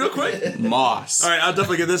around real quick? Moss. All right, I'll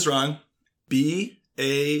definitely get this wrong.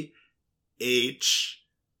 BAHKTIR.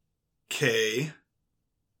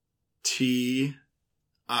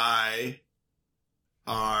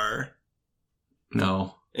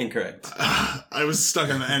 No. Incorrect. I was stuck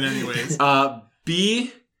on the end anyways.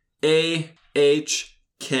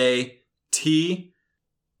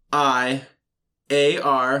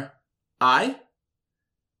 BAHKTIARI.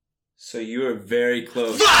 So you are very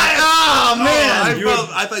close. Oh man!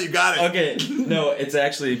 I thought you got it. Okay, no, it's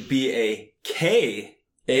actually BAKH.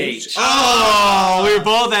 Oh, we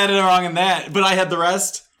both had it wrong in that, but I had the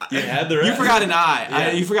rest. You had the rest. You forgot an I.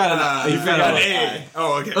 Yeah. You forgot an. You forgot an an I. A.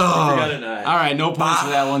 Oh, okay. Oh. You forgot an I. All right, no points for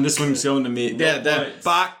that one. This one's going to me. Yeah, that.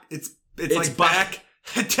 Bach. It's like back.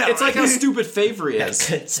 It's like how stupid Favory is.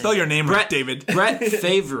 Spell your name right, David. Brett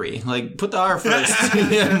Favory. Like, put the R first.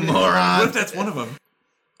 Moron. What if that's one of them?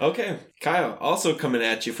 Okay, Kyle, also coming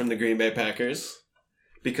at you from the Green Bay Packers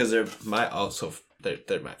because they're my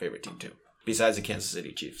favorite team too. Besides the Kansas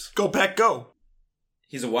City Chiefs, Go, Pack, go.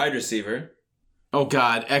 he's a wide receiver. Oh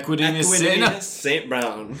God, Equinemius Equinemius St.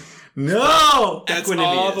 Brown. No, That's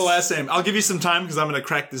Equinemius. all the last name. I'll give you some time because I'm going to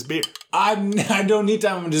crack this beer. I don't need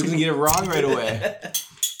time. I'm just gonna get it wrong right away.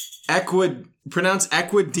 Pronounce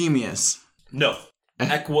Equidemius. No,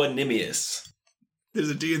 Equinemius. There's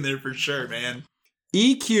a D in there for sure, man.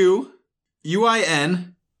 EQUIN.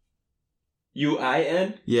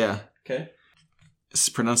 UIN. Yeah. Okay.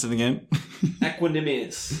 Pronounce it again.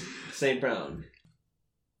 Equinemius St. Brown.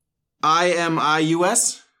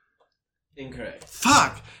 IMIUS. Incorrect.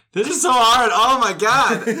 Fuck. This is so hard. Oh my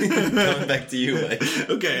God. Coming back to you, Mike.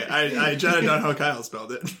 Okay, I jotted down how Kyle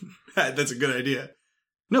spelled it. That's a good idea.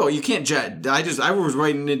 No, you can't jet. I was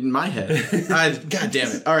writing it in my head. God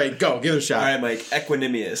damn it. All right, go. Give it a shot. All right, Mike.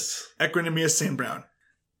 Equinemius. Equinemius St. Brown.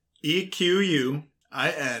 EQUIN.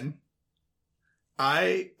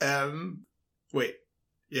 Wait.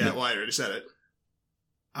 Yeah, well, I already said it.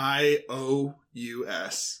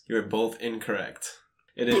 IOUS. You are both incorrect.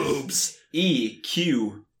 It is Boobs.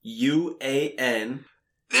 EQUAN.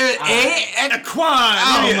 Equine.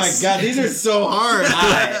 Oh my God, these are so hard.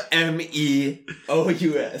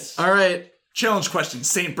 IMEOUS. All right. Challenge question.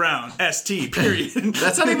 St. Brown. ST. Period.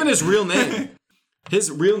 That's not even his real name. His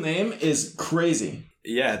real name is crazy.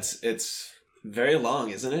 Yeah, it's very long,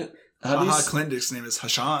 isn't it? How do you Haha Clintdick's name is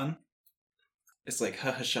Hashan. It's like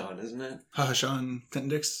Hashan, isn't it? Hashan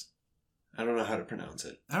Clintdick's. I don't know how to pronounce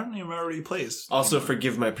it. I don't even remember where he plays. Also,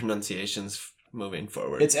 forgive my pronunciations moving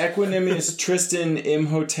forward. It's Equinemius Tristan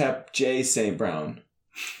Imhotep J. St. Brown.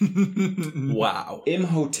 wow.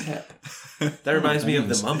 Imhotep. That reminds me of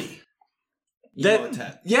the Mummy.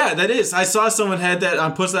 Imhotep. Yeah, that is. I saw someone had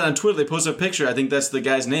that posted that on Twitter. They posted a picture. I think that's the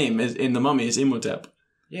guy's name in the Mummy is Imhotep.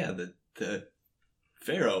 Yeah, the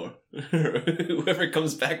pharaoh, whoever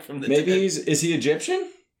comes back from the Maybe dead. is he Egyptian?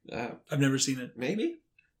 I've never seen it. Maybe.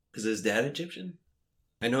 Is his dad Egyptian?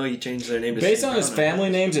 I know he changed their name to Based St. on his Brown, family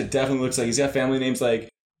names, it definitely looks like he's got family names like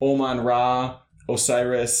Oman Ra,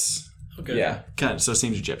 Osiris. Okay. Yeah, kind of. So it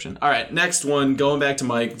seems Egyptian. All right, next one. Going back to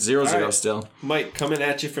Mike. 0-0 All right. still. Mike, coming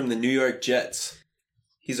at you from the New York Jets.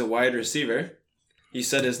 He's a wide receiver. You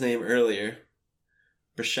said his name earlier.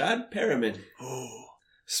 Brashad Perriman. Oh.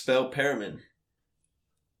 Spell Perriman.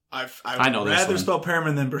 I know this rather one. spell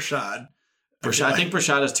Perriman than Brashad. I think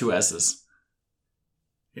Brashad has 2 S's.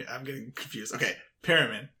 Yeah, I'm getting confused. Okay,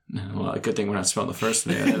 Perriman. Well, a good thing we're not spelling the first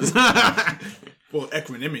name. Well,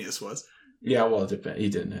 Equanimous was. Yeah, well, he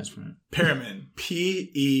didn't ask for it. Perriman.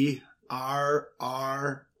 Perriman.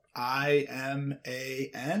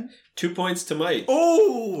 2 points to Mike.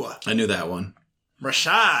 Oh! I knew that one.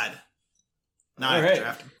 Rashad. Now I have Alright. to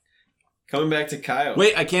draft him. Coming back to Kyle.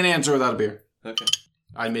 Wait, I can't answer without a beer. Okay.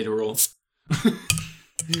 I made a rule.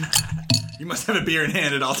 You must have a beer in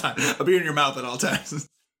hand at all times. A beer in your mouth at all times.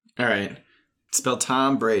 All right. Spell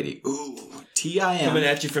Tom Brady. Ooh, T-I-M. Coming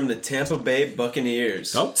at you from the Tampa Bay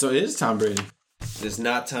Buccaneers. Oh, so it is Tom Brady. It is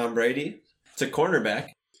not Tom Brady. It's a cornerback.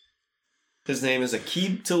 His name is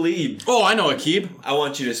Aqib Talib. Oh, I know Aqib. I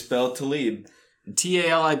want you to spell Talib.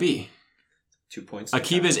 T-A-L-I-B. 2 points.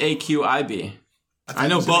 Aqib is A-Q-I-B. I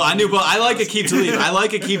know both. I knew both. I like Aqib Talib. I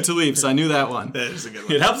like Aqib Talib, so I knew that one. That is a good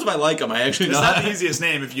one. It helps if I like him. I actually It's know not that. the easiest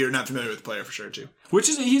name if you're not familiar with the player for sure, too.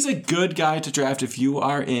 He's a good guy to draft if you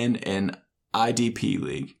are in an IDP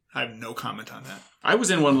league. I have no comment on that. I was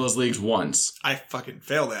in one of those leagues once. I fucking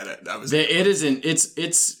failed at it. I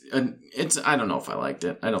don't know if I liked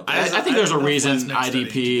it. I I think there's a don't know if reason West Next IDP,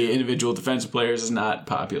 study- individual defensive players, is not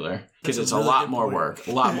popular. Because That's it's a a really lot good more point. work.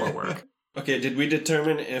 A lot more work. Okay, did we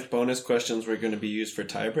determine if bonus questions were going to be used for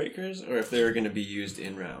tiebreakers or if they were going to be used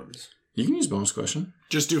in rounds? You can use bonus question.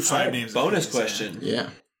 Just do 5 Alright, names. bonus of names, question. Yeah.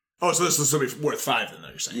 Oh, so this will be worth 5 then,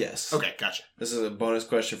 you're saying? Yes. Okay, gotcha. This is a bonus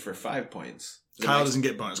question for 5 points. Is it Kyle Mike's- doesn't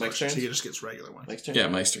get bonus Mike's questions. turn? He just gets regular ones. Mike's turn? Yeah,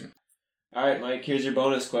 Mike's turn. All right, Mike, here's your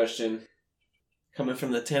bonus question. Coming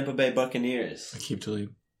from the Tampa Bay Buccaneers. Aqib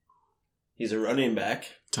Talib. He's a running back.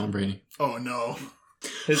 Tom Brady. Oh, no.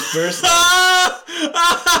 His first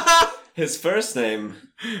his first name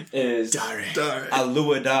is Dare.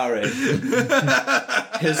 Aluadare.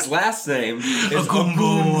 His last name is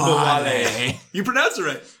Ogunbowale. You pronounce it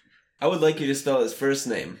right. I would like you to spell his first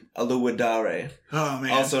name, Aluadare. Oh,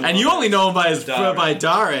 man. Also, And you only know him by Dare.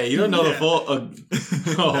 Dare. You don't know the Yeah. full. Oh,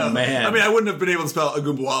 No. man. I mean, I wouldn't have been able to spell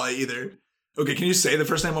Agumbawale either. Okay, can you say the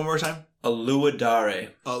first name one more time? Aluadare.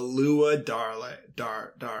 Alua Dare.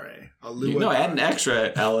 Alua you know, add an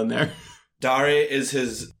extra L in there. Dare is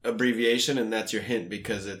his abbreviation, and that's your hint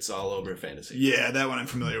because it's all over fantasy. Yeah, that one I'm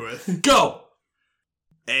familiar with. Go!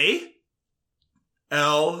 A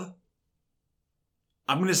L.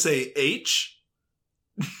 I'm gonna say H.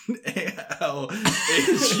 A-L-H-U-A.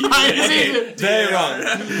 Very wrong.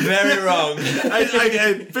 Very wrong. I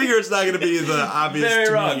figure it's not gonna be the obvious. Very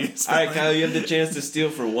to wrong. me. All right, Kyle, you have the chance to steal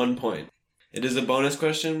for 1 point. It is a bonus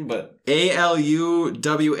question, but Aluwadare.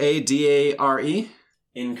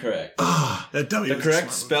 incorrect. That W The was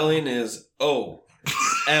correct smart. spelling is O-L-U-W-A-D-A-R-E.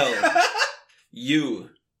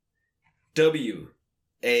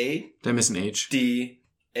 Did I miss an H?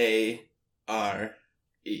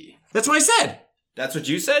 That's what I said. That's what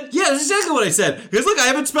you said? Yeah, that's exactly what I said. Because look, I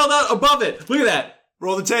haven't spelled out above it. Look at that.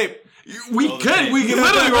 Roll the tape. We Roll the could. tape. We can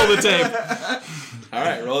literally roll the tape. All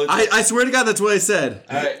right, roll it. I swear to God, that's what I said.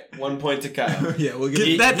 All right, 1 point to Kyle. Yeah, we'll get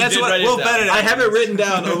He- That's did what write it we'll down. bet it. I have it written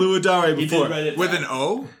down Aluwadare He before. did write it with down. an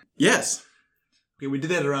O. Yes. Okay, we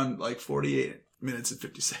did that around like 48 minutes and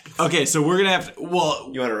 50 seconds. Okay, so we're gonna have to.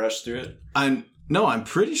 Well, You want to rush through it? I'm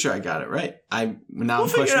pretty sure I got it right. I'm We'll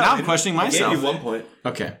figure it out. now I'm questioning I gave myself. you 1 point.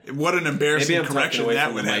 Okay. What an embarrassing Maybe I'm correction talking away that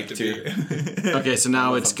from would the have mic, to too. be. Okay, so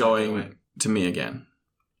now it's I'm talking away. going to me again.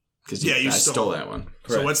 Because Yeah, you I stole stole it. that one. So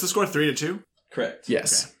Correct. what's the score? 3-2. Correct.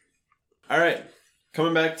 Yes. All right.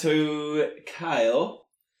 Coming back to Kyle,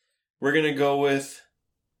 we're going to go with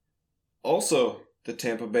also the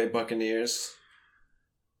Tampa Bay Buccaneers.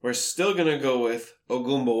 We're still going to go with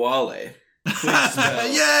Ogumbawale. Please spell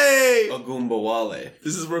Yay! Ogumbawale.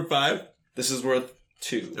 This is worth 5. This is worth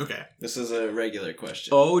 2. Okay. This is a regular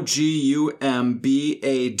question.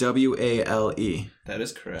 Ogumbawale. That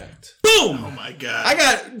is correct. Boom! Oh my god. I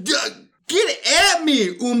got. Get at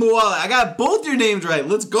me, Umbawale. I got both your names right.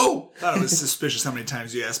 Let's go. I thought it was suspicious how many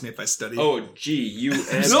times you asked me if I studied.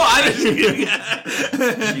 O-G-U-M. No, I didn't. You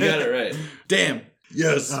got it right. Damn.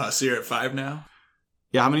 Yes. So you're at 5 now?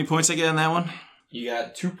 Yeah, how many points I get on that one? You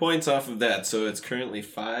got 2 points off of that, so it's currently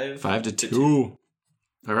 5. 5-2.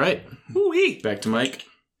 All right. Woo-wee. Back to Mike.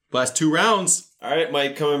 Last 2 rounds. All right,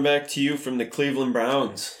 Mike, coming back to you from the Cleveland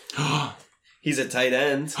Browns. He's a tight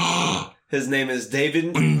end. His name is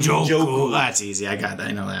David Njoku. That's easy. I got that.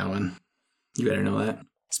 I know that one. You better know that.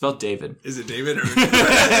 Spelled David. Is it David or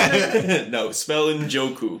No, spell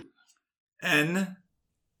Njoku.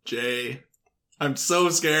 N-J... I'm so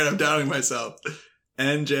scared. I'm doubting myself.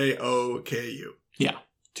 N-J-O-K-U. Yeah.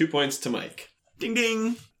 2 points to Mike. Ding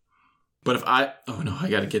ding. But if I... Oh, no. I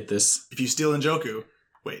got to get this. If you steal Njoku,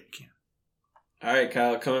 Wait. All right,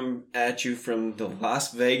 Kyle, coming at you from the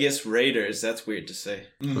Las Vegas Raiders. That's weird to say.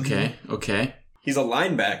 Okay. He's a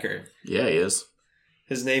linebacker. Yeah, he is.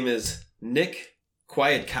 His name is Nick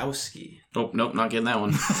Kwiatkowski. Oh, nope, not getting that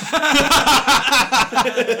one.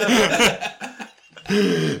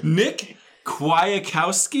 Nick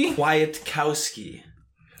Kwiatkowski? Kwiatkowski.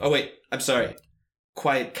 Oh, wait. I'm sorry.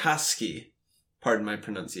 Kwiatkowski. Pardon my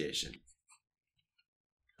pronunciation.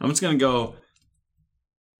 I'm just going to go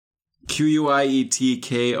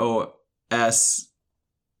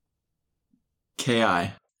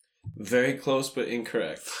Kwiatkowski. Very close, but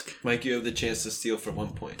incorrect. Mike, you have the chance to steal for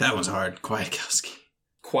 1 point. That was hard. Kwiatkowski.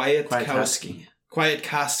 Kwiatkowski.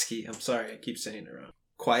 Kwiatkowski. I'm sorry, I keep saying it wrong.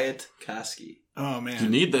 Kwiatkowski. Oh, man. You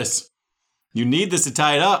need this. You need this to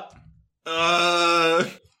tie it up.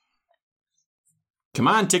 Come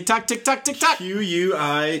on, tick tock, tick tock, tick tock.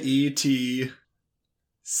 Quietcase.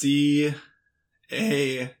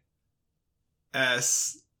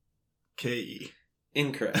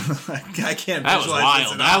 Incorrect. I can't That was visualize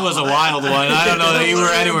wild. this That was a wild one. I don't know that you were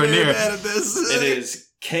anywhere Very near. bad at this. It is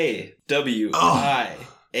Kwiatkowski.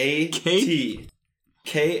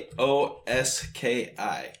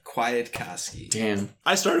 Kwiatkowski. Damn.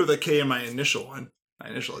 I started with a K in my initial one. My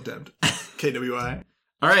initial attempt. KWI.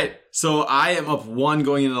 All right, so I am up 1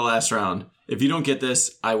 going into the last round. If you don't get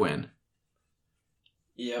this, I win.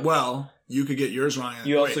 Yep. Well, you could get yours wrong.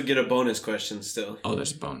 You also get a bonus question still. Oh,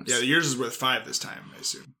 there's a bonus. Yeah, yours is worth 5 this time, I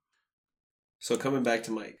assume. So coming back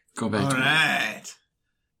to Mike. Go back All to me. right.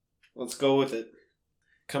 Let's go with it.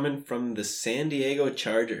 Coming from the San Diego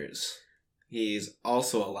Chargers. He's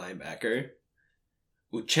also a linebacker.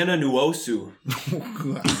 Uchenna Nwosu.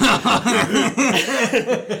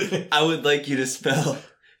 I would like you to spell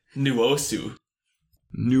Nwosu.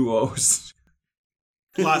 Nuos.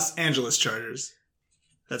 Los Angeles Chargers.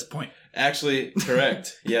 That's a point. Actually,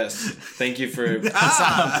 correct. Yes. Thank you for That's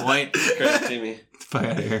not a point. correcting me. Fuck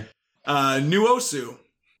out of here. Nuosu.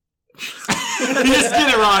 Just get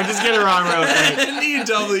it wrong. Just get it wrong real quick.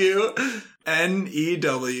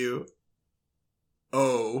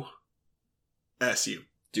 Newosu.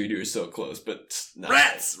 Dude, you were so close, but not.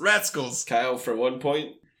 Ratskulls. Kyle, for 1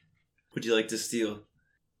 point, would you like to steal?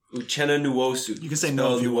 Uchenna Nwosu. You can say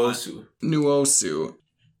no if you want. Nuosu.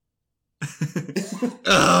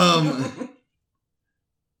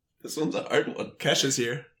 This one's a hard one. Kesha's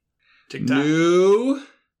here. TikTok. New.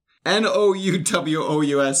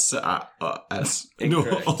 Nougous. S.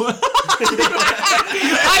 Incorrect. I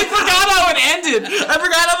forgot how it ended. I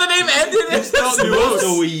forgot how the name ended. It's spelled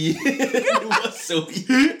Nwosu.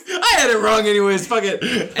 I had it wrong anyways. Fuck it.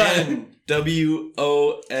 Nwosu.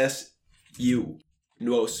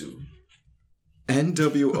 Nwosu.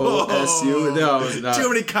 Nwosu. No, it's not. Too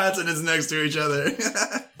many consonants next to each other.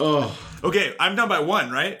 Oh. Okay, I'm down by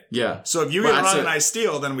 1, right? Yeah. So if you get it wrong and I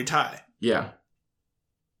steal, then we tie. Yeah.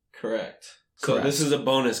 Correct. So Correct. this is a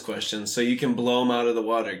bonus question, so you can blow him out of the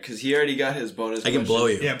water, because he already got his bonus I can question. blow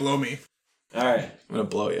you. Yeah, blow me. All right. I'm gonna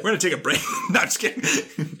blow you. We're gonna take a break. No, I'm just kidding.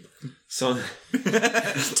 So,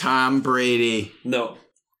 Tom Brady. no.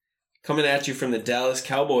 Coming at you from the Dallas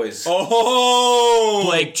Cowboys. Oh!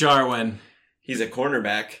 Blake Jarwin. He's a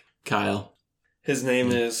cornerback. Kyle. His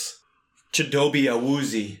name is Chidobe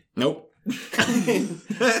Awuzie. Nope.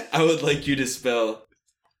 I would like you to spell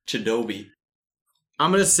Chidobe.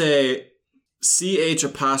 I'm gonna say CH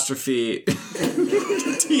apostrophe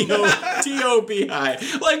T-O-B-I.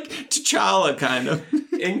 Like T'Challa, kind of.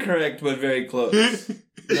 Incorrect, but very close.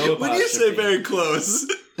 No When you say apostrophe. very close.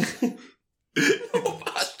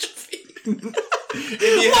 apostrophe.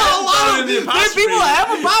 Well, a lot of people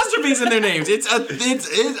have apostrophes in their names. It's a thing.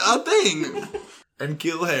 And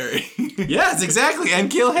kill Harry. Yes, exactly.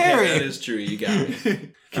 And kill Yeah, Harry. that is true. You got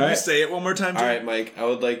it. Can you say it one more time, All Jim? right, Mike. I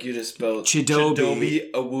would like you to spell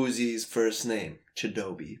Chidobe. Awuzie's first name.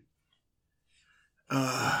 Chidobe.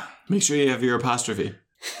 Make sure you have your apostrophe.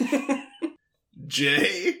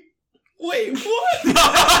 J. Wait, what?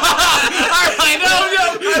 Alright, no.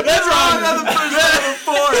 That's wrong. That's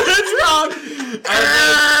wrong.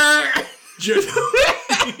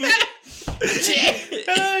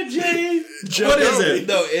 What is it?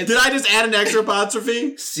 No, it's Did I just add an extra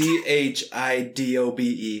apostrophe? Chidobe.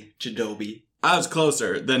 Chidobe. I was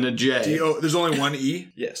closer than a J. D-O. There's only one E?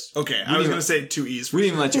 Yes. Okay, I was going to say 2 E's. We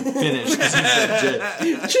didn't even let you finish because you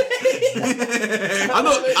said J.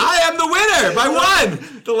 I am the winner by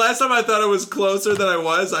 1. The last time I thought it was closer than I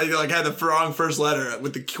was, I had the wrong first letter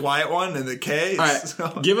with the quiet one and the K. All right,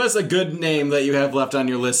 give us a good name that you have left on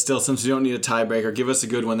your list still, since we don't need a tiebreaker. Give us a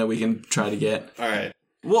good one that we can try to get. All right.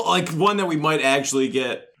 Well, like one that we might actually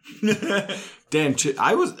get. Dan,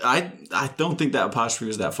 I don't think that apostrophe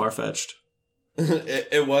was that far-fetched.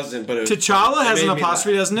 It wasn't, but T'Challa has made an me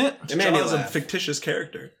apostrophe, laugh. doesn't it? It made me T'Challa's a laugh. fictitious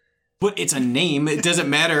character. But it's a name. It doesn't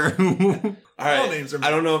matter. All right. All names are I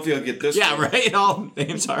don't know if you'll get this. Yeah, one. right? All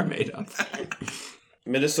names are made up.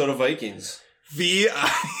 Minnesota Vikings.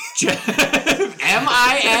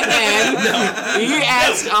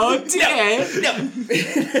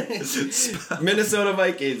 MINNESOTA. Minnesota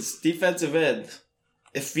Vikings. Defensive end.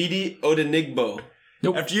 Ifeadi Odenigbo.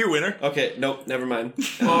 After you, winner. Okay, nope, never mind.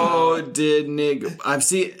 You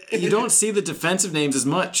don't see the defensive names as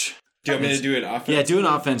much. Do you want me to do an offense? Yeah, do an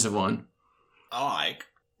offensive one.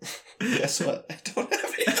 Guess what? I don't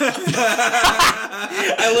have it.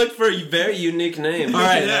 I looked for a very unique name. All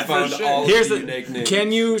right, and I found all the unique names.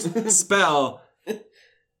 Can you spell?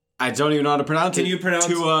 I don't even know how to pronounce it. Can you pronounce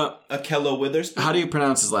Akello Witherspoon? How do you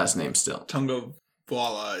pronounce his last name still? Tungo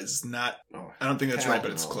Vala is not. I don't think that's right, but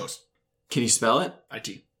it's close. Can you spell it?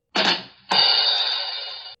 IT. I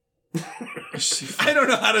don't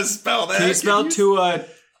know how to spell that. Can you spell Tua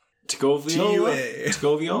Tagovailoa?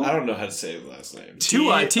 Tua. I don't know how to say his last name.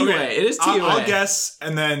 Tua. It is Tua. I'll guess,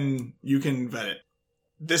 and then you can vet it.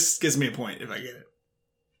 This gives me a point if I get it.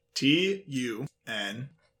 T-U-N-G.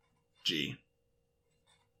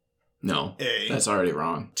 No, A. that's already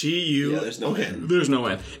wrong. T-U. Yeah, there's no N. There's no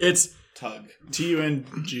N. It's Tug.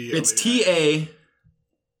 T-U-N-G. It's T-A.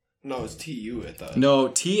 No, it's T-U, I thought. No,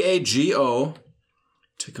 T-A-G-O.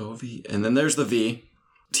 Tagovi. And then there's the V.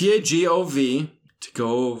 T-A-G-O-V.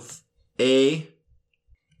 Tagov. A-I-L.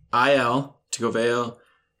 Tagovail.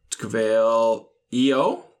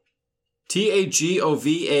 Tagovail-E-O?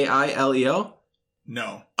 T-A-G-O-V-A-I-L-E-O?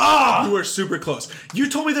 No. Ah! You were super close. You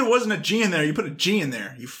told me there wasn't a G in there. You put a G in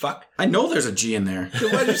there. You fuck. I know there's a G in there.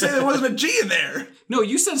 Then why'd you say there wasn't a G in there? No,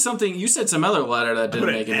 you said something. You said some other letter that didn't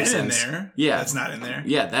Put make an any N sense. in there. Yeah. That's not in there.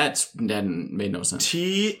 Yeah, that made no sense.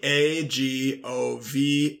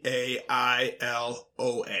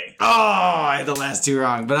 T-A-G-O-V-A-I-L-O-A. Oh, I had the last two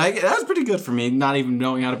wrong, but that was pretty good for me, not even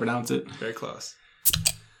knowing how to pronounce it. Very close.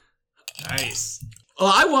 Nice.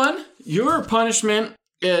 Well, I won. Your punishment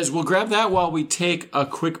is we'll grab that while we take a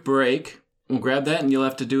quick break. We'll grab that, and you'll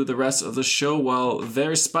have to do the rest of the show while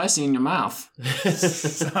very spicy in your mouth.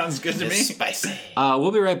 Sounds good to me. Spicy.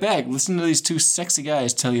 We'll be right back. Listen to these two sexy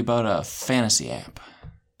guys tell you about a fantasy app.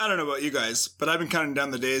 I don't know about you guys, but I've been counting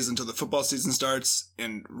down the days until the football season starts,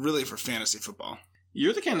 and really for fantasy football.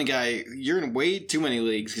 You're the kind of guy, you're in way too many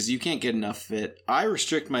leagues because you can't get enough of it. I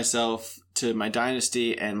restrict myself to my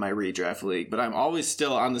Dynasty and my Redraft League, but I'm always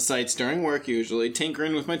still on the sites during work usually,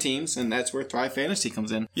 tinkering with my teams, and that's where Thrive Fantasy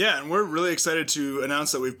comes in. Yeah, and we're really excited to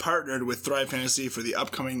announce that we've partnered with Thrive Fantasy for the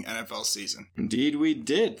upcoming NFL season. Indeed we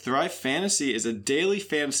did. Thrive Fantasy is a daily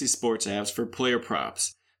fantasy sports app for player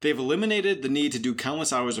props. They've eliminated the need to do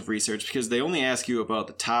countless hours of research because they only ask you about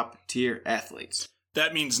the top tier athletes.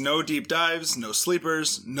 That means no deep dives, no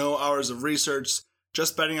sleepers, no hours of research,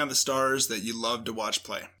 just betting on the stars that you love to watch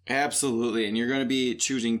play. Absolutely, and you're going to be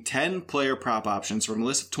choosing 10 player prop options from a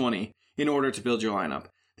list of 20 in order to build your lineup.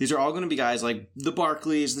 These are all going to be guys like the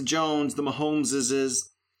Barkleys, the Jones, the Mahomeses.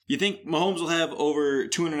 You think Mahomes will have over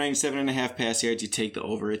 297.5 pass yards, you take the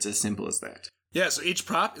over. It's as simple as that. Yeah, so each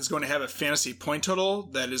prop is going to have a fantasy point total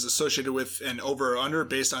that is associated with an over or under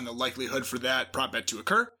based on the likelihood for that prop bet to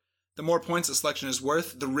occur. The more points a selection is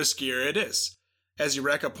worth, the riskier it is. As you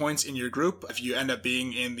rack up points in your group, if you end up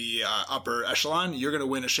being in the upper echelon, you're going to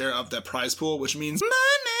win a share of that prize pool, which means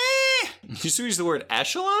money! You just used the word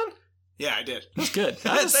echelon? Yeah, I did. That's good.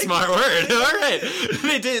 That's a smart word. All right.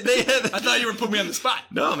 I thought you were putting me on the spot.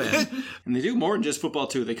 No, man. And they do more than just football,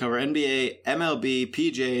 too. They cover NBA, MLB,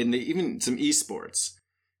 PJ, and even some esports.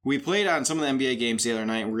 We played on some of the NBA games the other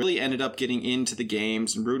night and really ended up getting into the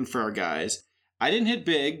games and rooting for our guys. I didn't hit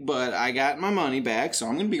big, but I got my money back, so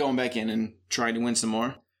I'm going to be going back in and trying to win some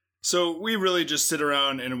more. So we really just sit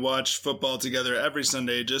around and watch football together every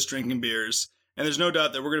Sunday, just drinking beers. And there's no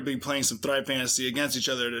doubt that we're going to be playing some Thrive Fantasy against each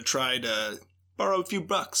other to try to borrow a few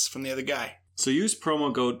bucks from the other guy. So use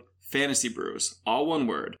promo code FANTASYBREWS, all one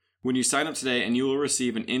word, when you sign up today, and you will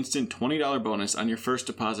receive an instant $20 bonus on your first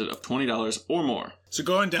deposit of $20 or more. So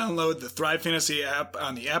go and download the Thrive Fantasy app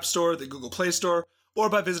on the App Store, the Google Play Store, or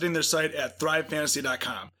by visiting their site at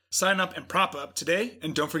thrivefantasy.com. Sign up and prop up today,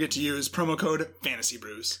 and don't forget to use promo code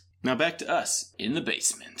FANTASYBREWS. Now back to us in the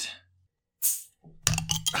basement.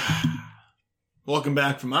 Welcome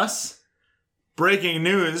back from us. Breaking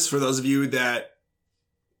news for those of you that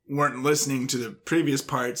weren't listening to the previous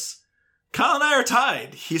parts. Kyle and I are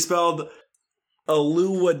tied. He spelled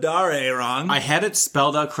Oluwadare wrong. I had it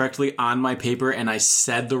spelled out correctly on my paper, and I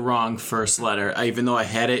said the wrong first letter, even though I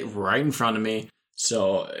had it right in front of me.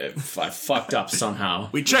 So if I fucked up somehow.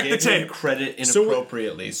 We checked the Gave him tape. credit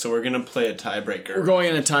inappropriately, so we're gonna play a tiebreaker. We're going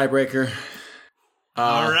in a tiebreaker.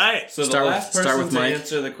 All right. So the Start with- last start person with to Mike.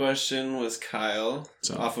 answer the question was Kyle,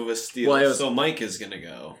 So- off of a steal. Well, it was- So Mike is gonna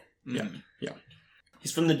go. Yeah.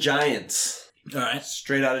 He's from the Giants, All right.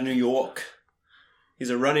 straight out of New York. He's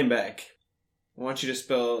a running back. I want you to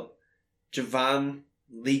spell Javon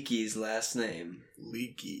Leakey's last name.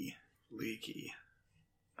 Leaky.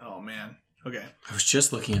 Oh, man. Okay. I was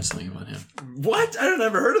just looking at something about him. What? I don't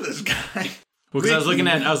ever heard of this guy. Well, because I was looking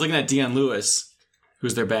at Deion Lewis,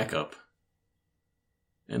 who's their backup,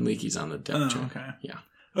 and Leakey's on the depth chart. Okay. Yeah.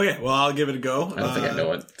 Okay, well, I'll give it a go. I don't think I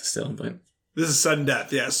know it still, but This is sudden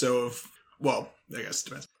death, yeah, so if... Well, I guess it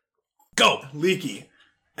depends. Go! Leaky.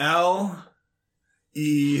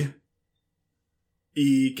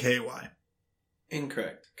 Leeky.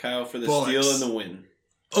 Incorrect. Kyle for the Bullocks. steal and the win.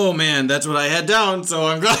 oh man, that's what I had down. So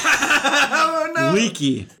I'm going Oh, no!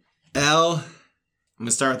 Leaky. L. I'm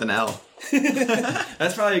gonna start with an L.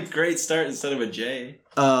 That's probably a great start instead of a J.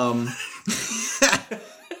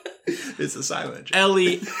 It's a silent.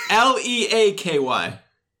 Leaky.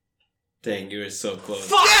 Dang, you were so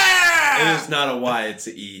close. Yeah! It is not a Y, it's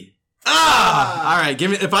an E. All right,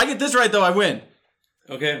 give me. If I get this right, though, I win.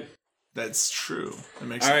 Okay. That's true. That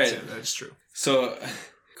makes All sense. right. Yeah, that's true. So,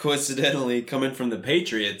 coincidentally, coming from the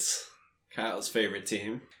Patriots, Kyle's favorite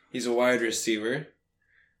team, he's a wide receiver.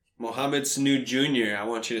 Mohamed Sanu Jr., I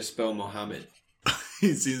want you to spell Mohamed.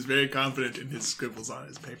 He seems very confident in his scribbles on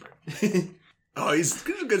his paper. Oh, he's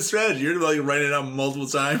a good strategy. You're like writing it out multiple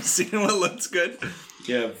times, seeing what looks good.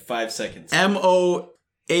 You have 5 seconds. Mohammed.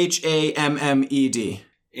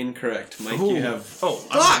 Incorrect. Mike, Ooh. you have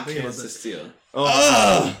Fuck! chance to steal.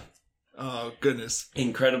 Oh, goodness.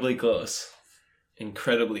 Incredibly close.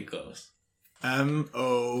 Incredibly close.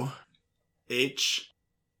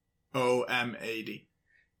 Mohomad.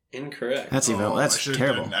 Incorrect. That's even. Oh, I That's should've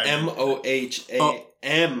terrible. done- Mohamed.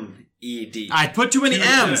 I put too many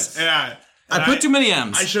M's. Yeah. I put too many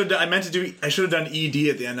M's. I should have done ED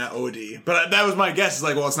at the end, not OD. But that was my guess. It's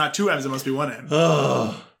like, well, it's not 2 M's, it must be 1 M.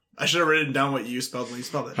 Oh. I should have written down what you spelled when you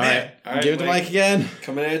spelled it. All Man. right. All right, Give it to Mike. Mike again.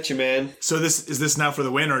 Coming at you, man. So is this now for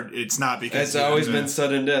the win, or it's not because It's always been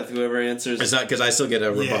sudden death. Whoever answers It's not because I still get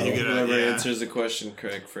a rebuttal. you get a- whoever yeah. answers the question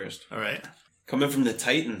correct first. All right. Coming from the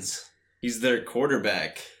Titans. He's their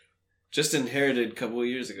quarterback. Just inherited a couple of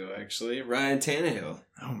years ago, actually. Ryan Tannehill.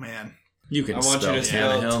 Oh man. You can I want spell you to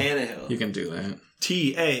spell Tannehill. Tannehill. You can do that.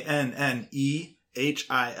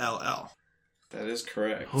 TANNEHILL. That is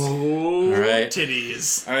correct. Oh, All right.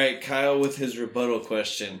 titties. All right, Kyle with his rebuttal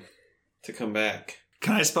question to come back.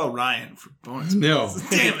 Can I spell Ryan for bonus? No.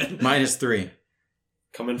 Damn it. -3.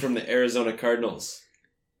 Coming from the Arizona Cardinals.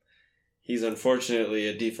 He's unfortunately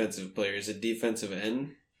a defensive player. He's a defensive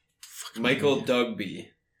end. Michael Dugby.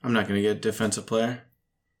 I'm not going to get defensive player.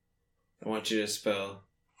 I want you to spell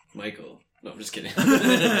Michael. No, I'm just kidding.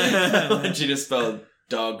 I want you to spell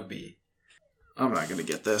Dogby. I'm not going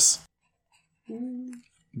to get this.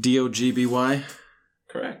 Dogby.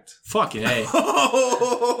 Correct. Fucking A.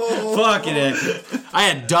 Fucking A. I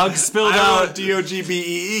had Doug spilled I out. wrote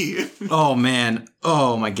DOGBEE. Oh, man.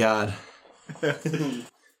 Oh, my God.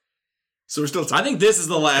 So we're still I think this is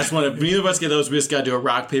the last one. If neither of us get those, we just got to do a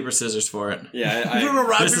rock, paper, scissors for it. Yeah,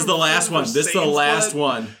 This is the last one. This is the last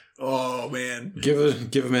one. Oh man. Give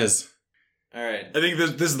him his. All right. I think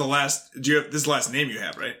this is the last. This is the last name you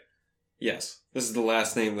have, right? Yes. This is the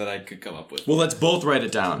last name that I could come up with. Well, let's both write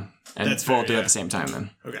it down and That's both fair, do it yeah. at the same time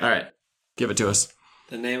then. Okay. All right. Give it to us.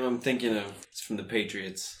 The name I'm thinking of is from the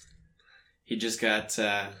Patriots. He just got,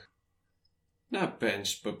 not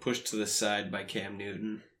benched, but pushed to the side by Cam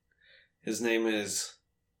Newton. His name is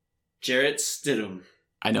Jarrett Stidham.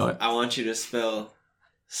 I know it. I want you to spell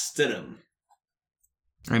Stidham.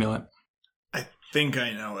 I know it. I think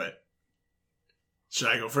I know it. Should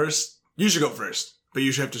I go first? You should go first, but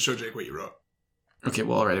you should have to show Jake what you wrote. Okay,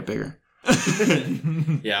 well, I'll write it bigger.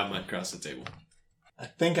 Yeah, I'm across the table. I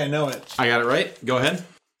think I know it. I got it right. Go ahead.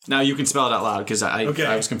 Now you can spell it out loud because I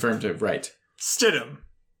was confirmed to right. Stidham.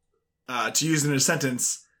 To use in a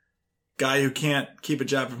sentence, guy who can't keep a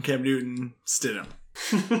job from Cam Newton, Stidham.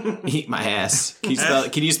 Eat my ass. Can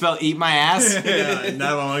you spell eat my ass? Yeah,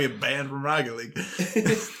 not only get banned from Rocket League.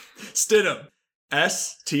 Stidham.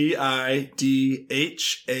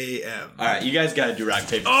 Stidham. All right, you guys got to do rock,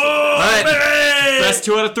 paper, Oh, right. baby! Best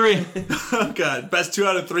 2 out of 3. Oh, God. Best 2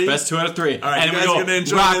 out of 3? Best 2 out of 3. All right, and you we guys go gonna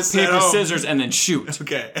enjoy rock, this at paper, home. scissors, and then shoot.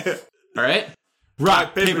 Okay. All right?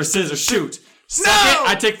 Rock, paper, scissors, shoot. Second,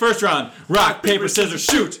 I take first round. Rock, paper, scissors,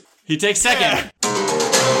 shoot. He takes second.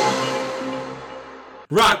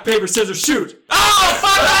 Rock, paper, scissors, shoot. Oh,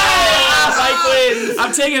 fuck! Mike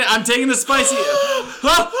I'm taking the spicy.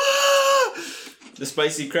 The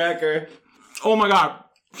spicy cracker. Oh my god.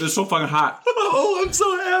 It's so fucking hot. Oh, I'm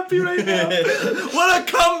so happy right now. What a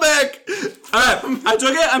comeback. Alright, I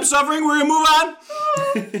took it. I'm suffering. We're gonna move on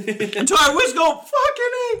to our Wisco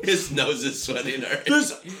fucking A. His nose is sweating already.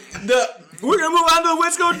 We're gonna move on to the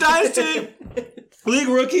Wisco Dynasty League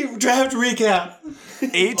Rookie Draft Recap.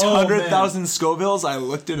 800,000 Scovilles. I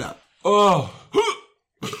looked it up. Oh.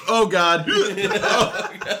 Oh, God.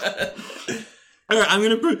 Alright, I'm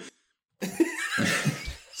gonna...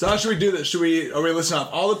 So how should we do this? Are we listing off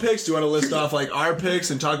all the picks? Do you want to list off like our picks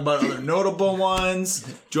and talk about other notable ones?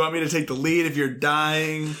 Do you want me to take the lead if you're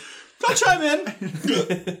dying? I'll chime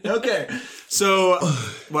in. Okay. So,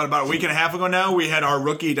 about a week and a half ago now, we had our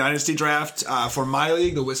rookie dynasty draft for my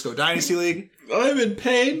league, the Wisco Dynasty League. I'm in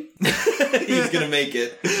pain. He's gonna make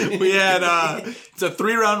it. We had it's a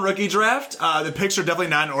 3-round rookie draft. The picks are definitely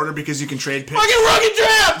not in order because you can trade picks. Fucking rookie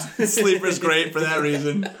draft! Sleeper's great for that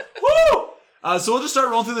reason. Woo! So we'll just start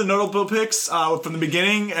rolling through the notable picks from the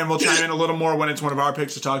beginning, and we'll chime in a little more when it's one of our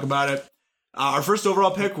picks to talk about it. Our first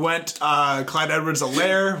overall pick went Clyde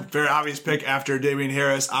Edwards-Helaire. Very obvious pick after Damian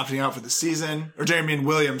Harris opting out for the season. Or Damian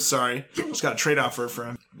Williams, sorry. Just got a trade offer for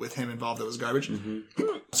him with him involved that was garbage.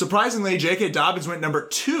 Mm-hmm. Surprisingly, J.K. Dobbins went number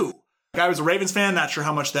 2. The guy was a Ravens fan. Not sure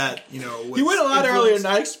how much that, was He went a lot influenced. earlier than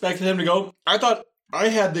I expected him to go. I thought I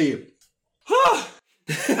had the...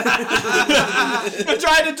 I'm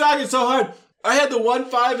trying to talk it so hard. I had the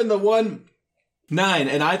 1-5 and the 1-9,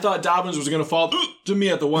 and I thought Dobbins was going to fall to me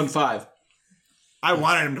at the 1-5. I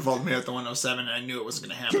wanted him to fall to me at the 107, and I knew it wasn't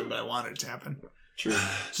going to happen, but I wanted it to happen. True.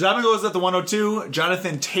 So Dobbins goes at the 102.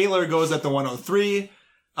 Jonathan Taylor goes at the 103.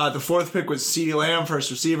 The 4th pick was CeeDee Lamb,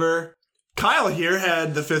 first receiver. Kyle here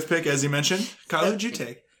had the 5th pick, as he mentioned. Kyle, who'd you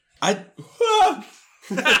take? I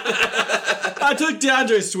took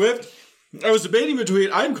DeAndre Swift. I was debating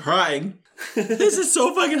between... I'm crying. This is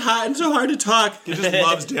so fucking hot and so hard to talk. He just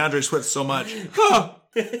loves DeAndre Swift so much. I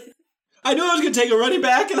knew I was going to take a running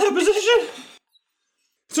back in that position.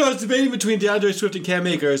 So I was debating between DeAndre Swift and Cam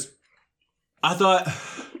Akers. I thought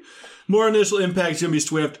more initial impact is going to be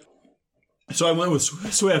Swift. So I went with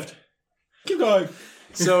Swift. Keep going.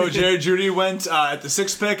 So Jared Judy went at the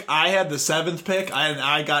 6th pick. I had the 7th pick.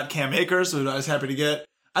 I got Cam Akers, which I was happy to get.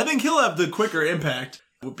 I think he'll have the quicker impact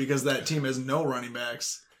because that team has no running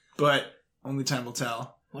backs. But only time will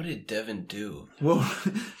tell. What did Devin do? Well,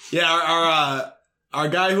 yeah, our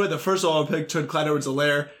guy who had the first overall pick took Clyde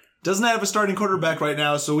Edwards-Helaire. Doesn't have a starting quarterback right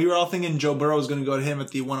now, so we were all thinking Joe Burrow was going to go to him at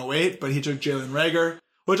the 108, but he took Jalen Reagor,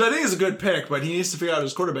 which I think is a good pick, but he needs to figure out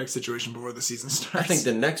his quarterback situation before the season starts. I think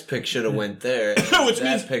the next pick should have went there. Which that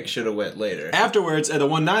means pick should have went later. afterwards, at the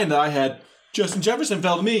 1-9 that I had, Justin Jefferson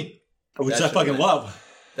fell to me, which That I should've fucking been- love.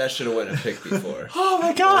 That should have went a pick before. Oh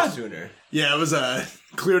my Or god! sooner. Yeah, it was a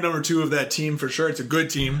clear number 2 of that team for sure. It's a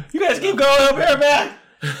good team. You guys keep going up here, man!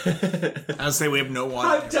 I would say we have no one.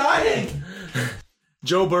 I'm dying!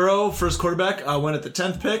 Joe Burrow, first quarterback, went at the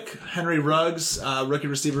 10th pick. Henry Ruggs, rookie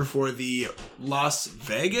receiver for the Las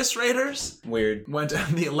Vegas Raiders, Weird. went at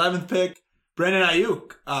the 11th pick. Brandon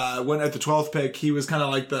Ayuk went at the 12th pick. He was kind of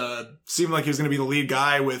like seemed like he was going to be the lead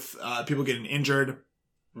guy with people getting injured.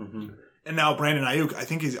 Mm-hmm. And now Brandon Ayuk, I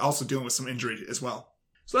think he's also dealing with some injury as well.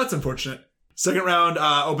 So that's unfortunate. Second round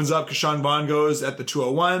opens up. Keshawn Vaughn goes at the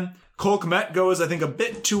 201. Cole Kmet goes, I think, a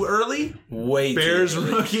bit too early. Way Bears too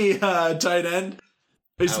early. rookie tight end.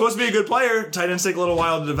 He's supposed to be a good player. Tight ends take a little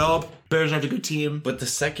while to develop. Bears aren't a good team. But the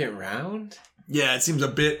second round? Yeah, it seems a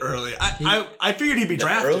bit early. I figured he'd be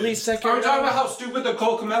drafted. Early second round? how stupid the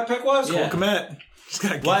Cole Kmet pick was? Yeah. Kmet. He's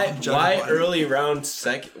got to Why early round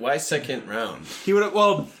why second round? He would have,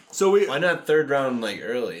 Why not third round like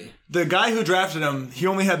early? the guy who drafted him, he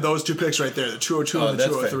only had those 2 picks right there, the 202 and the that's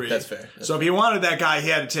 203. fair. That's fair. So if he wanted that guy, he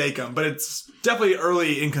had to take him. But it's definitely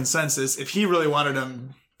early in consensus. If he really wanted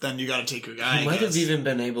him, then you got to take your guy. He I might have guess. even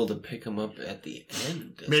been able to pick him up at the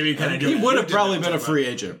end. Maybe kind of do He it. would have Did probably that been a talk free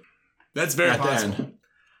about. agent. That's very at the possible. end.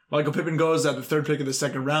 Michael Pippen goes at the 3rd pick of the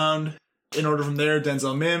 2nd round. In order from there,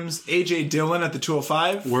 Denzel Mims, A.J. Dillon at the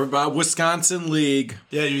 205. We're about Wisconsin League.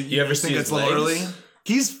 Yeah, you ever ever see think his it's a little legs? early?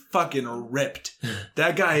 He's fucking ripped.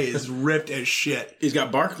 That guy is ripped as shit. He's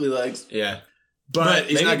got Barkley legs. Yeah. But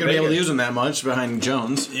he's maybe not going to be able to bigger. use them that much behind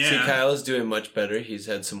Jones. Yeah. See, Kyle is doing much better. He's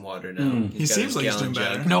had some water now. He seems like he's doing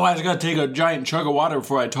better. No, I just got to take a giant chug of water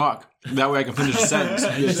before I talk. That way I can finish a sentence.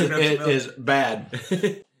 It is bad.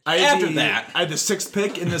 I had After that. I had the 6th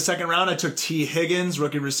pick in the 2nd round. I took T. Higgins,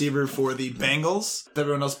 rookie receiver for the Bengals.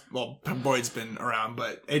 Everyone else, Boyd's been around,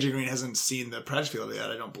 but AJ Green hasn't seen the practice field yet,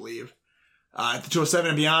 I don't believe. At the 207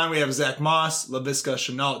 and beyond, we have Zach Moss, Laviska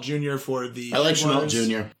Shenault Jr. for the I like Chenault Jaguars.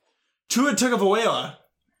 Jr. Tua Tagovailoa.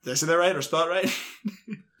 Did I say that right or spell it right?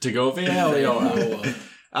 Tagovailoa.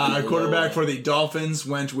 Quarterback for the Dolphins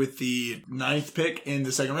went with the 9th pick in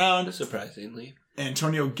the second round. Surprisingly.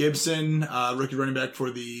 Antonio Gibson, rookie running back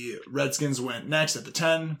for the Redskins, went next at the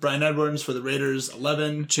 10. Brian Edwards for the Raiders,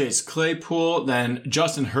 11. Chase Claypool, then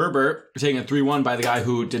Justin Herbert, taken at 3-1 by the guy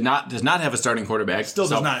who does not have a starting quarterback. Still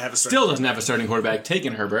doesn't have a starting quarterback.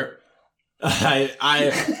 Taking Herbert.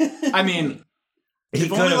 I mean,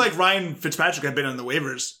 if only like Ryan Fitzpatrick had been on the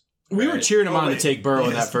waivers. We were cheering him on to take Burrow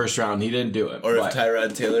in that first round. He didn't do it. Or if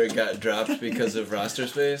Tyrod Taylor got dropped because of roster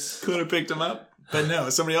space. Could have picked him up. But no,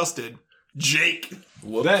 somebody else did. Jake.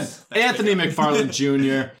 Whoops. Then Anthony McFarland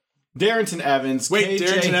Jr., Darrington Evans, Wait, KJ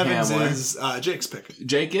Darrington Evans Hamler. is Jake's pick.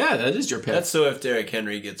 Jake, yeah, that is your pick. That's so if Derrick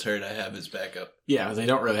Henry gets hurt, I have his backup. Yeah, they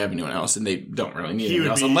don't really have anyone else, and they don't really need He anyone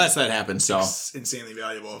would else be unless that happens. So insanely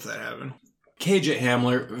valuable if that happened. KJ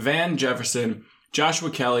Hamler, Van Jefferson,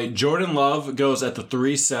 Joshua Kelly, Jordan Love goes at the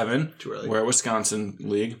 3-7. Too early. Where Wisconsin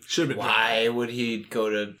league. Should have been. Why would he go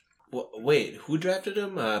to... Wait, who drafted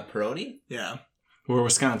him? Peroni? Yeah. Where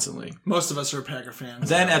Wisconsin league. Most of us are Packer fans.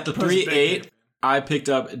 Then at the 3-8, I picked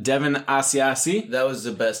up Devin Asiasi. That was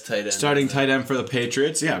the best tight end. Starting tight end for the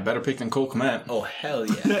Patriots. Yeah, better pick than Cole Kmet. Oh, hell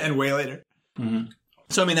yeah. And way later. Mm-hmm.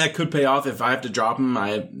 So, I mean, that could pay off. If I have to drop him,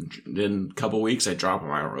 in a couple weeks, I drop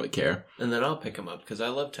him. I don't really care. And then I'll pick him up because I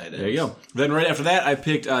love tight ends. There you go. Then right after that, I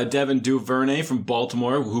picked Devin Duvernay from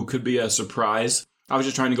Baltimore, who could be a surprise. I was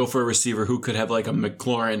just trying to go for a receiver who could have like a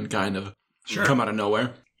McLaurin kind of come out of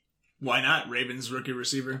nowhere. Why not? Ravens rookie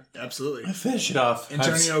receiver. Absolutely. Finish it off.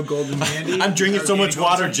 Antonio Golden Candy. I'm drinking so much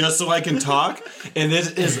water just so I can talk, and this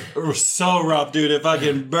is so rough, dude. It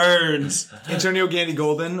fucking burns. Antonio Gandy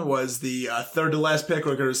Golden was the third to last pick,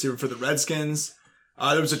 rookie receiver for the Redskins.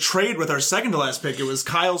 There was a trade with our second to last pick. It was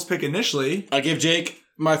Kyle's pick initially. I gave Jake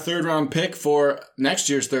my third round pick for his next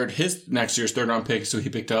year's third round pick, so he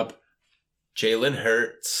picked up Jalen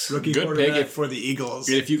Hurts. Rookie Good quarterback pick. for the Eagles.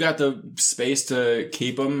 If you got the space to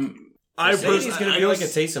keep him. He's going to be like a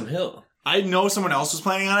Taysom Hill. I know someone else was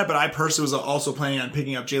planning on it, but I personally was also planning on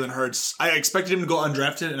picking up Jalen Hurts. I expected him to go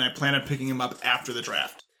undrafted, and I plan on picking him up after the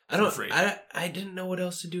draft. I didn't know what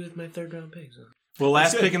else to do with my third round pick. So. Well,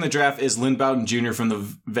 last pick in the draft is Lynn Bowden Jr. from the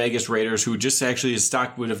Vegas Raiders, who just actually his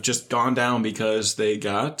stock would have just gone down because they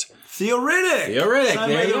got Theo Riddick.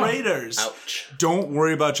 Signed by the Raiders. Ouch. Don't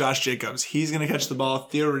worry about Josh Jacobs. He's going to catch the ball.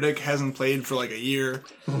 Theo Riddick hasn't played for like a year.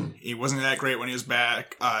 He wasn't that great when he was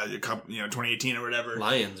back, 2018 or whatever.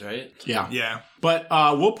 Lions, right? Yeah. Yeah. But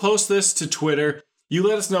we'll post this to Twitter. You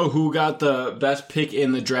let us know who got the best pick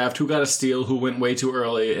in the draft, who got a steal, who went way too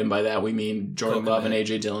early, and by that we mean Jordan Love and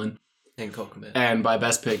A.J. Dillon. And Kokomet. And by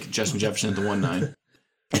best pick, Justin Jefferson at the 1-9.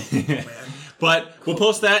 But we'll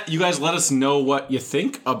post that. You guys let us know what you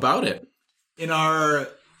think about it. In our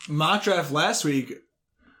mock draft last week,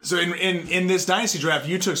 so in this dynasty draft,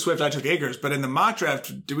 you took Swift, I took Akers, but in the mock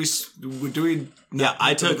draft, do we? Yeah,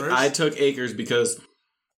 I took Akers because.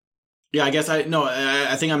 Yeah, I think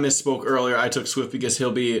I misspoke earlier. I took Swift because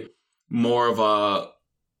he'll be more of a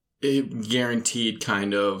guaranteed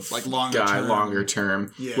kind of like longer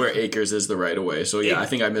term, yeah. Where Akers is the right away. So yeah, I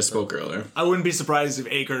think I misspoke earlier. I wouldn't be surprised if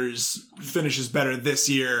Akers finishes better this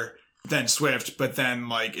year than Swift, but then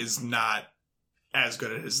like is not as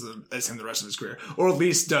good as him the rest of his career, or at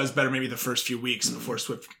least does better maybe the first few weeks before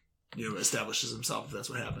Swift establishes himself. If that's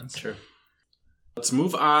what happens. Sure. Let's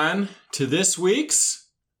move on to this week's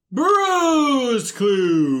Bruce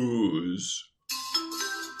Clues.